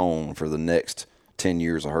set the tone for the next 10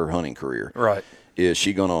 years of her hunting career. Right. Is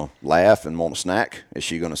she going to laugh and want a snack? Is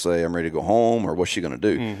she going to say, I'm ready to go home? Or what's she going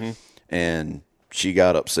to do? And she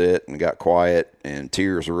got upset and got quiet, and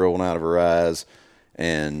tears were rolling out of her eyes.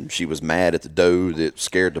 And she was mad at the doe that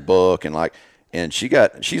scared the buck. And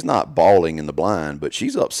she's not bawling in the blind, but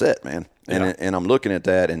she's upset, man. And I'm looking at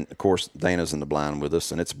that, and of course Dana's in the blind with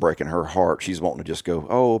us, and it's breaking her heart. She's wanting to just go,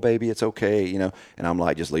 oh baby, it's okay, you know. And I'm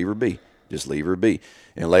like, just leave her be.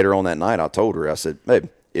 And later on that night, I told her, I said, babe,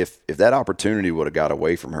 if that opportunity would have got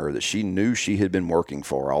away from her that she knew she had been working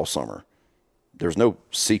for all summer, there's no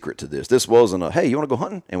secret to this. This wasn't a, hey, you want to go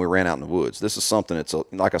hunting? And we ran out in the woods. This is something that's,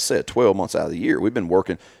 like I said, 12 months out of the year. We've been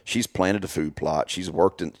working. She's planted a food plot. She's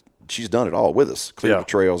done it all with us, cleared the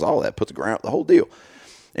trails, all that, put the ground, the whole deal.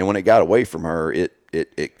 And when it got away from her, it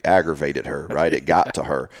aggravated her, right? It got to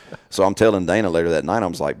her. So I'm telling Dana later that night, I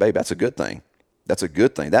was like, babe, that's a good thing. That's a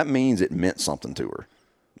good thing. That means it meant something to her.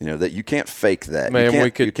 You know, that you can't fake that. Man,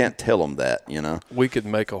 you can't tell them that, you know. We could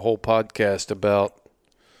make a whole podcast about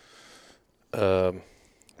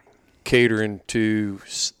catering to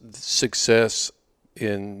success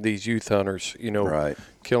in these youth hunters, you know, right.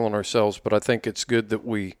 Killing ourselves. But I think it's good that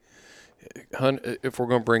we hunt. If we're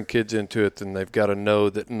going to bring kids into it, then they've got to know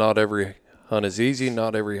that not every hunt is easy.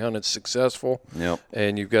 Not every hunt is successful. Yep.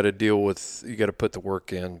 And you've got to you got to put the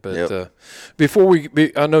work in. But Yep. Before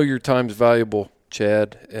I know your time's valuable,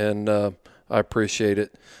 Chad, and I appreciate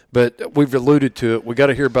it. But we've alluded to it. We got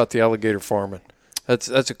to hear about the alligator farming. That's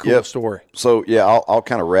a cool Yep. story. So, yeah, I'll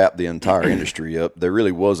kind of wrap the entire industry up. There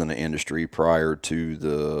really wasn't an industry prior to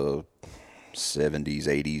the 70s,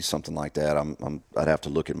 80s, something like that. I'd have to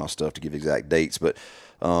look at my stuff to give exact dates, but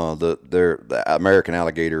the American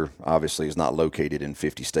alligator obviously is not located in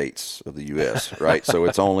 50 states of the U.S., right? So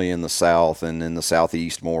it's only in the South and in the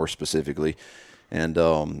Southeast more specifically. And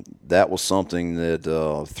that was something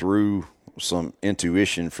that through some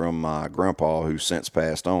intuition from my grandpa, who since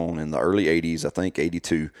passed on in the early 80s, I think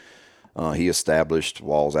 82, he established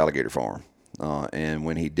Walls Alligator Farm. And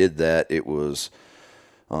when he did that, it was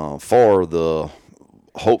for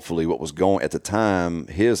hopefully what was going at the time.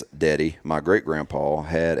 His daddy, my great grandpa,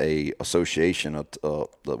 had a association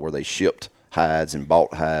where they shipped hides and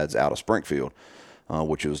bought hides out of Springfield,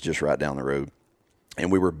 which was just right down the road. And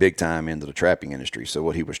we were big time into the trapping industry. So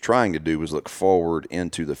what he was trying to do was look forward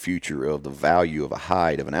into the future of the value of a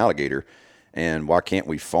hide of an alligator, and why can't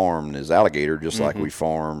we farm this alligator just like we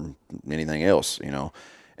farm anything else, you know?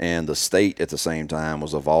 And the state at the same time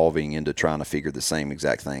was evolving into trying to figure the same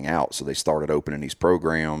exact thing out. So they started opening these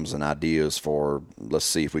programs and ideas for, let's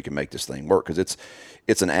see if we can make this thing work. Because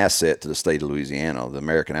it's an asset to the state of Louisiana. The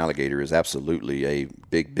American alligator is absolutely a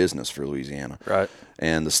big business for Louisiana. Right.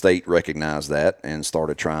 And the state recognized that and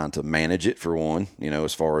started trying to manage it, for one. You know,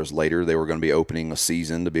 as far as later they were going to be opening a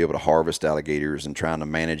season to be able to harvest alligators and trying to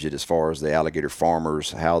manage it as far as the alligator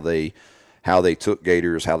farmers, how they took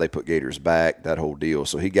gators, how they put gators back, that whole deal.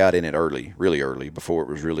 So he got in it early, really early, before it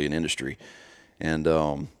was really an industry. And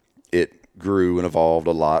it grew and evolved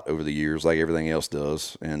a lot over the years, like everything else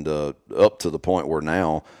does. And up to the point where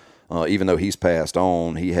now, even though he's passed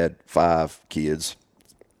on, he had 5 kids,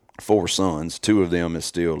 4 sons. 2 of them is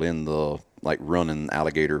still in the, like, running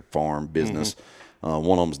alligator farm business.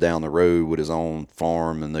 One of them's down the road with his own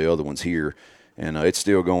farm, and the other one's here. And it's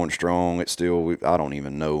still going strong. It's still, I don't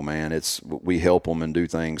even know, man. We help them and do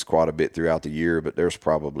things quite a bit throughout the year, but there's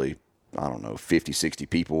probably, I don't know, 50, 60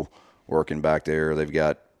 people working back there. They've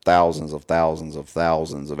got thousands of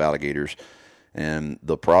alligators. And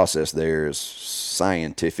the process there is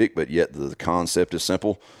scientific, but yet the concept is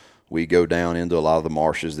simple. We go down into a lot of the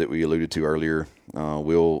marshes that we alluded to earlier.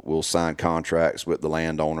 We'll sign contracts with the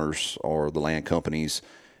landowners or the land companies,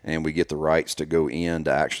 and we get the rights to go in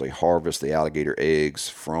to actually harvest the alligator eggs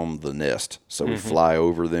from the nest. So we fly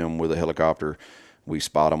over them with a helicopter. We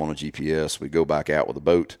spot them on a GPS. We go back out with a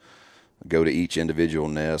boat, go to each individual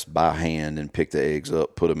nest by hand and pick the eggs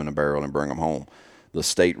up, put them in a barrel, and bring them home. The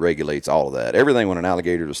state regulates all of that. Everything with an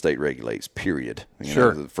alligator, the state regulates, period. You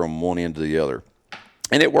know, from one end to the other.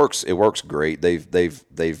 And it works great. They've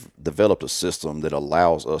developed a system that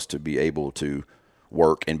allows us to be able to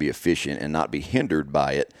work and be efficient and not be hindered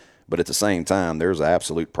by it. But at the same time, there's an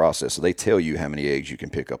absolute process. So they tell you how many eggs you can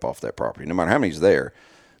pick up off that property. No matter how many's there,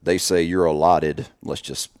 they say you're allotted, let's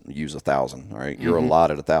just use 1,000, all right? You're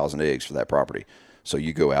allotted 1,000 eggs for that property. So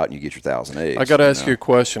you go out and you get your 1,000 eggs. I got to ask you a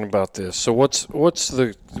question about this. So what's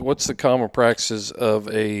the common practices of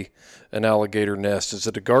an alligator nest? Is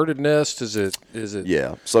it a guarded nest? Is it?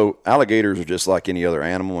 Yeah. So alligators are just like any other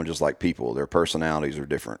animal and just like people. Their personalities are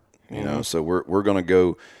different. You know, so we're going to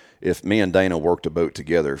go, if me and Dana worked a boat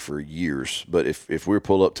together for years, but if we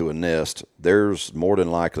pull up to a nest, there's more than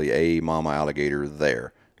likely a mama alligator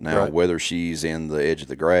there. Now, whether she's in the edge of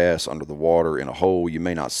the grass, under the water, in a hole, you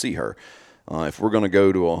may not see her. If we're going to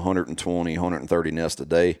go to 120, 130 nests a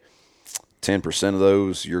day, 10% of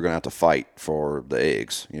those, you're going to have to fight for the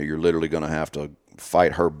eggs. You know, you're literally going to have to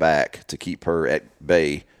fight her back to keep her at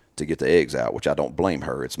bay to get the eggs out, which I don't blame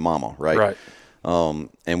her. It's mama, right? Right.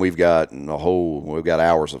 And we've got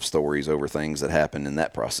hours of stories over things that happen in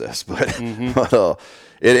that process, but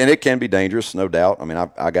it can be dangerous, no doubt. I mean,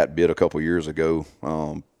 I got bit a couple years ago,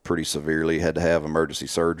 pretty severely, had to have emergency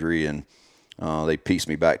surgery, and they pieced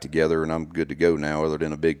me back together, and I'm good to go now, other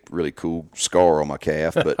than a big, really cool scar on my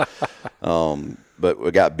calf. But we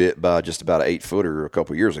got bit by just about an 8-footer a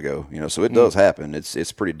couple years ago, you know, so it does happen.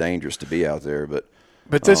 It's pretty dangerous to be out there,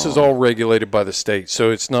 But this is all regulated by the state,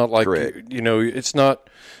 so it's not like, you know, it's not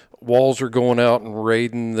Walls are going out and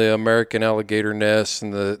raiding the American alligator nests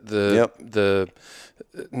and the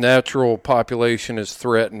natural population is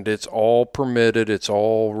threatened. It's all permitted, it's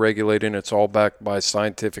all regulated, and it's all backed by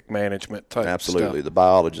scientific management type Absolutely. stuff. The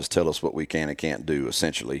biologists tell us what we can and can't do,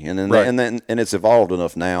 essentially. And then and it's evolved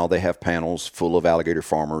enough now. They have panels full of alligator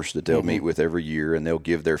farmers that they'll meet with every year, and they'll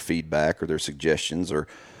give their feedback or their suggestions or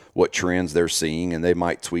what trends they're seeing, and they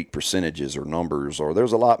might tweak percentages or numbers, or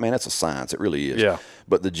there's a lot, man, it's a science. It really is. Yeah.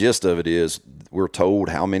 But the gist of it is we're told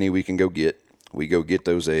how many we can go get. We go get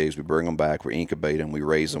those eggs, we bring them back, we incubate them, we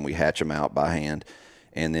raise them, we hatch them out by hand.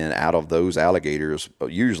 And then out of those alligators,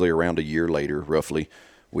 usually around a year later, roughly,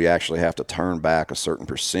 we actually have to turn back a certain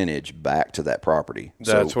percentage back to that property.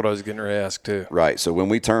 That's what I was getting ready to ask too. Right. So when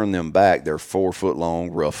we turn them back, they're 4 foot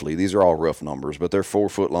long, roughly. These are all rough numbers, but they're 4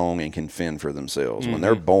 foot long and can fend for themselves. When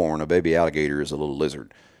they're born, a baby alligator is a little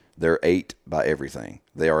lizard. They're ate by everything.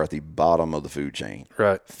 They are at the bottom of the food chain.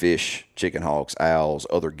 Right. Fish, chicken hawks, owls,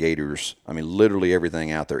 other gators. I mean, literally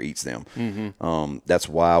everything out there eats them. That's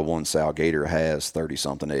why one sow gator has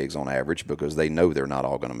 30-something eggs on average, because they know they're not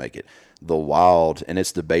all going to make it. The wild, and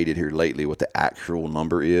it's debated here lately what the actual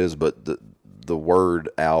number is, but the word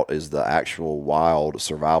out is the actual wild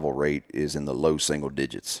survival rate is in the low single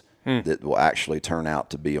digits that will actually turn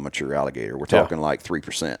out to be a mature alligator. We're talking like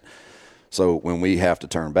 3%. So when we have to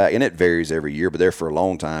turn back, and it varies every year, but there for a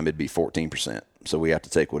long time, it'd be 14%. So we have to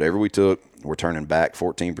take whatever we took, we're turning back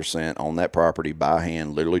 14% on that property by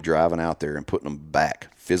hand, literally driving out there and putting them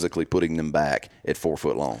back, physically putting them back at 4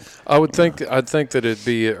 foot long. I'd think that it'd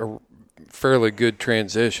be a fairly good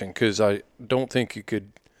transition, because I don't think you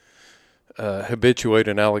could habituate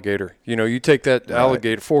an alligator. You know, you take that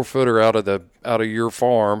alligator 4-footer out of your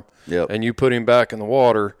farm, and you put him back in the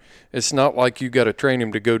water. It's not like you got to train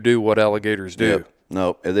him to go do what alligators do. Yep.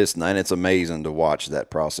 No, and it's amazing to watch that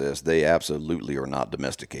process. They absolutely are not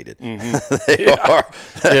domesticated. They are.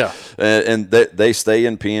 Yeah. And they stay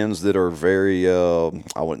in pens that are very,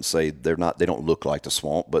 I wouldn't say they don't look like the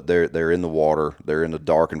swamp, but they're in the water. They're in a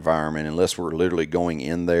dark environment. Unless we're literally going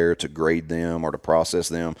in there to grade them or to process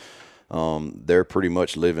them, they're pretty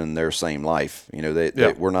much living their same life. You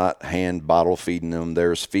know, we're not hand bottle feeding them.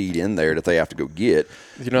 There's feed in there that they have to go get.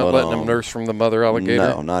 You're not letting them nurse from the mother alligator?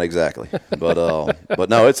 No, not exactly. But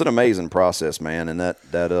no, it's an amazing process, man. And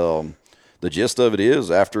the gist of it is,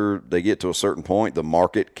 after they get to a certain point, the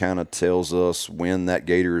market kind of tells us when that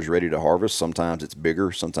gator is ready to harvest. Sometimes it's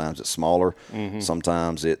bigger, sometimes it's smaller.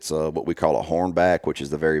 Sometimes it's what we call a hornback, which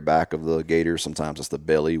is the very back of the gator. Sometimes it's the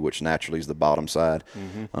belly, which naturally is the bottom side.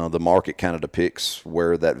 The market kind of depicts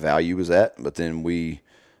where that value is at, but then we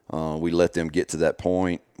let them get to that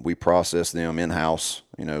point. We process them in-house,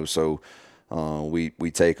 you know, so we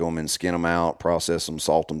take them and skin them out, process them,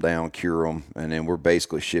 salt them down, cure them, and then we're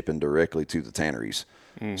basically shipping directly to the tanneries.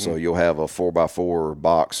 So you'll have a 4x4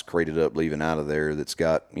 box crated up, leaving out of there, that's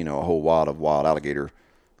got, you know, a whole wad of wild alligator,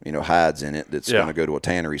 you know, hides in it, that's going to go to a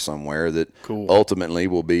tannery somewhere that ultimately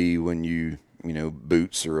will be when you know,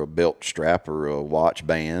 boots or a belt strap or a watch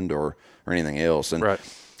band or anything else. And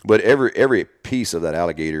but every piece of that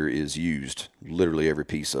alligator is used, literally every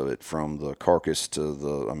piece of it, from the carcass to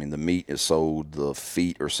the meat is sold, the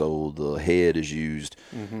feet are sold, the head is used,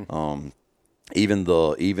 even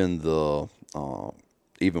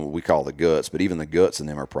what we call the guts, but even the guts in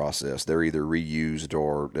them are processed. They're either reused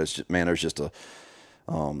or it's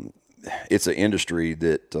an industry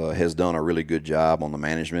that has done a really good job on the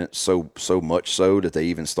management, so much so that they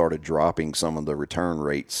even started dropping some of the return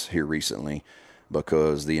rates here recently,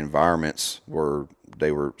 because the environments were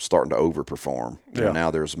starting to overperform. And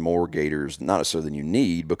now there's more gators, not necessarily than you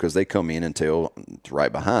need, because they come in and tell,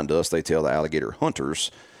 right behind us, they tell the alligator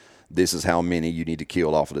hunters, this is how many you need to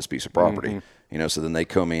kill off of this piece of property. You know, so then they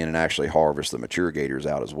come in and actually harvest the mature gators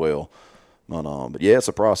out as well. But yeah, it's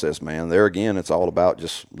a process, man. There again, it's all about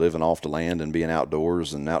just living off the land and being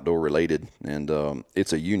outdoors and outdoor related. And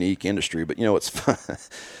it's a unique industry, but you know, it's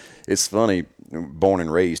funny, born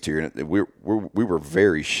and raised here, and we were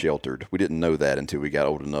very sheltered. We didn't know that until we got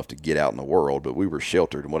old enough to get out in the world, but we were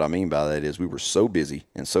sheltered. And what I mean by that is we were so busy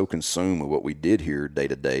and so consumed with what we did here day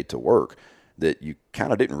to day to work that you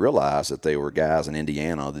kind of didn't realize that they were guys in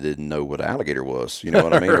Indiana that didn't know what an alligator was. You know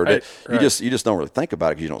what I mean? You just don't really think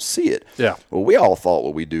about it because you don't see it. Yeah. Well, we all thought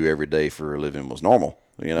what we do every day for a living was normal.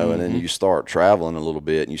 You know, and then you start traveling a little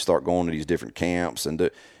bit and you start going to these different camps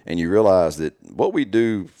and you realize that what we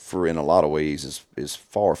do in a lot of ways is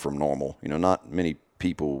far from normal. You know, not many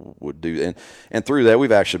people would do. And through that,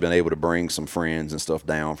 we've actually been able to bring some friends and stuff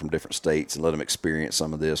down from different states and let them experience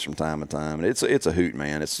some of this from time to time. And it's a hoot,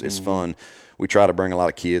 man. It's fun. We try to bring a lot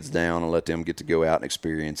of kids down and let them get to go out and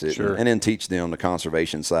experience it, and then teach them the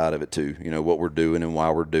conservation side of it too. You know, what we're doing and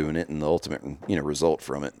why we're doing it, and the ultimate, you know, result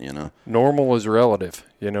from it. You know, normal is relative.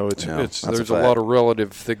 You know, there's a lot of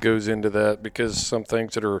relative that goes into that, because some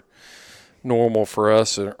things that are normal for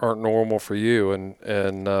us aren't normal for you,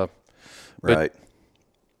 and right.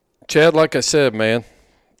 Chad, like I said, man,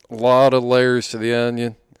 a lot of layers to the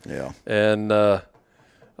onion. Yeah, and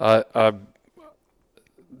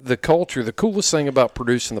the culture, the coolest thing about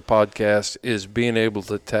producing the podcast is being able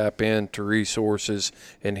to tap into resources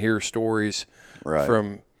and hear stories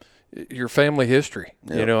from your family history.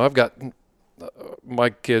 Yep. You know, I've got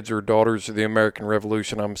my kids are daughters of the American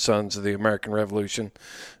Revolution. I'm sons of the American Revolution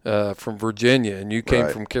from Virginia, and you came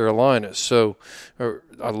from Carolina. So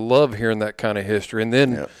I love hearing that kind of history. And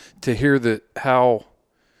then to hear how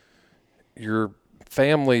your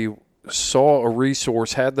family saw a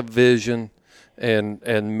resource, had the vision,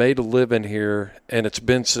 and made a living here, and it's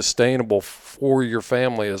been sustainable for your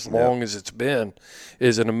family as long as it's been,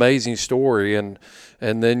 is an amazing story. And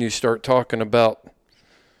then you start talking about,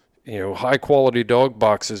 you know, high quality dog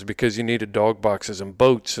boxes because you needed dog boxes and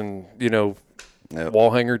boats and, you know,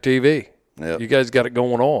 wall hanger TV. You guys got it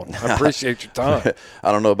going on. I appreciate your time.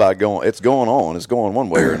 I don't know about going. It's going on. It's going one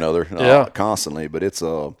way or another constantly. But it's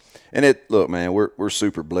look, man, we're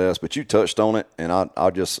super blessed. But you touched on it, and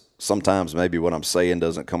I'll just sometimes maybe what I'm saying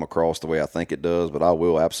doesn't come across the way I think it does. But I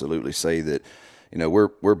will absolutely say that, you know,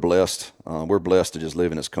 we're blessed. We're blessed to just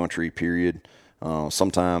live in this country. Period.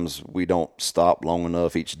 Sometimes we don't stop long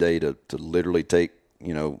enough each day to literally take,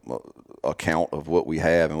 you know, account of what we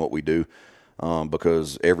have and what we do.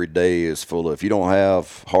 Because every day is full of, if you don't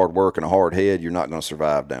have hard work and a hard head, you're not going to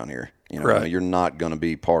survive down here. You know, I mean, you're not going to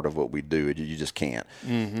be part of what we do. You just can't.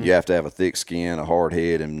 Mm-hmm. You have to have a thick skin, a hard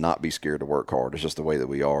head, and not be scared to work hard. It's just the way that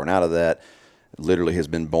we are. And out of that, literally has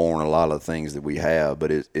been born a lot of the things that we have.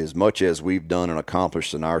 But as much as we've done and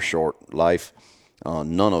accomplished in our short life,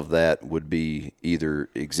 none of that would be either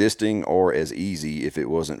existing or as easy if it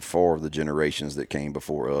wasn't for the generations that came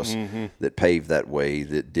before us, that paved that way,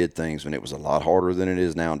 that did things when it was a lot harder than it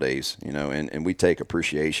is nowadays, you know, and we take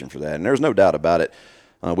appreciation for that. And there's no doubt about it.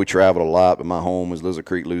 We traveled a lot, but my home is Lizard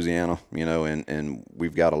Creek, Louisiana, you know, and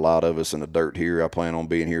we've got a lot of us in the dirt here. I plan on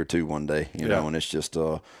being here too one day, you know, and it's just,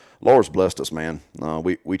 Lord's blessed us, man.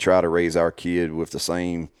 We try to raise our kid with the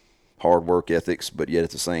same hard work ethics, but yet at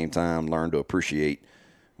the same time learn to appreciate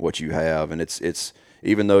what you have. And it's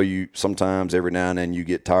even though you sometimes every now and then you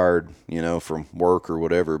get tired, you know, from work or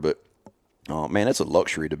whatever, but man, it's a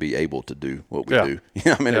luxury to be able to do what we do.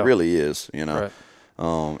 I mean, it really is, you know,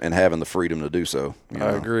 and having the freedom to do so.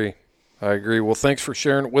 I agree. Well, thanks for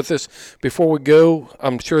sharing it with us. Before we go,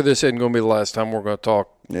 I'm sure this isn't going to be the last time we're going to talk,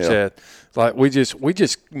 Chad. Like we just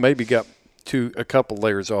maybe got a couple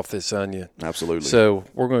layers off this onion. Absolutely. So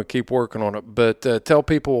we're going to keep working on it. But tell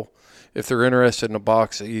people, if they're interested in a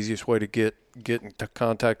box, the easiest way to get into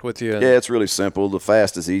contact with you. Yeah, it's really simple. The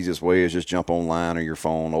fastest, easiest way is just jump online or your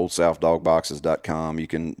phone, OldSouthDogBoxes.com.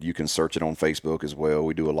 You can search it on Facebook as well.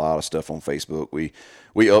 We do a lot of stuff on Facebook. We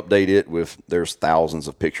update it there's thousands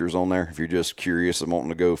of pictures on there. If you're just curious and wanting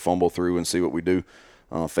to go fumble through and see what we do,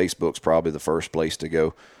 Facebook's probably the first place to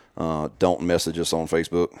go. Don't message us on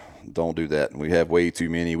Facebook. Don't do that. We have way too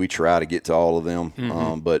many. We try to get to all of them,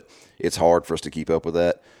 but it's hard for us to keep up with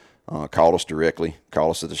that. Call us directly.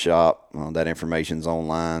 Call us at the shop. That information's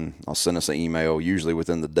online. I'll send us an email. Usually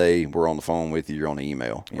within the day, we're on the phone with you. You're on the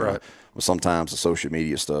email. You know? Well, sometimes the social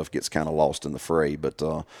media stuff gets kind of lost in the fray, but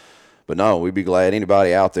no, we'd be glad.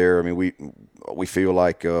 Anybody out there, I mean, we feel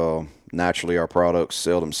like naturally our products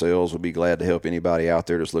sell themselves. We'd be glad to help anybody out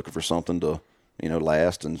there that's looking for something to, you know,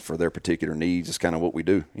 last and for their particular needs. It's kind of what we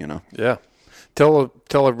do, you know. Yeah. Tell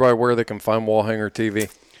everybody where they can find Wall Hanger TV.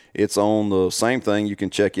 It's on the same thing. You can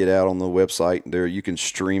check it out on the website. There, you can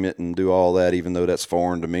stream it and do all that, even though that's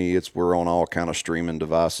foreign to me. We're on all kind of streaming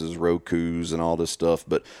devices, Roku's and all this stuff.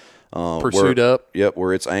 But Pursuit Up. Yep,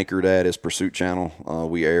 where it's anchored at is Pursuit Channel.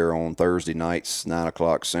 We air on Thursday nights, 9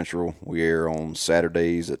 o'clock Central. We air on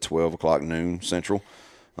Saturdays at 12 o'clock noon Central.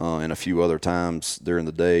 And a few other times during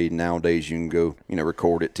the day. Nowadays, you can go, you know,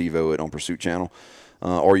 record it, TiVo it on Pursuit Channel.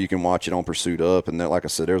 Or you can watch it on Pursuit Up. And then, like I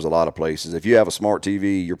said, there's a lot of places. If you have a smart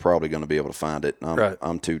TV, you're probably going to be able to find it.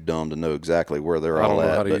 I'm too dumb to know exactly where they're all at.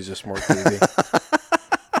 I don't know how to use a smart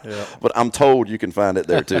TV. But I'm told you can find it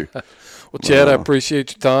there, too. Well, Chad, I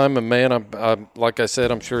appreciate your time. And, man, I'm like I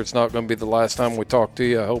said, I'm sure it's not going to be the last time we talk to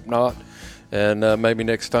you. I hope not. And maybe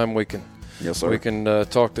next time we can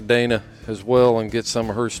talk to Dana as well and get some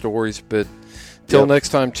of her stories. But till next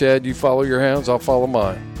time, Chad, you follow your hounds, I'll follow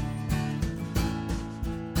mine.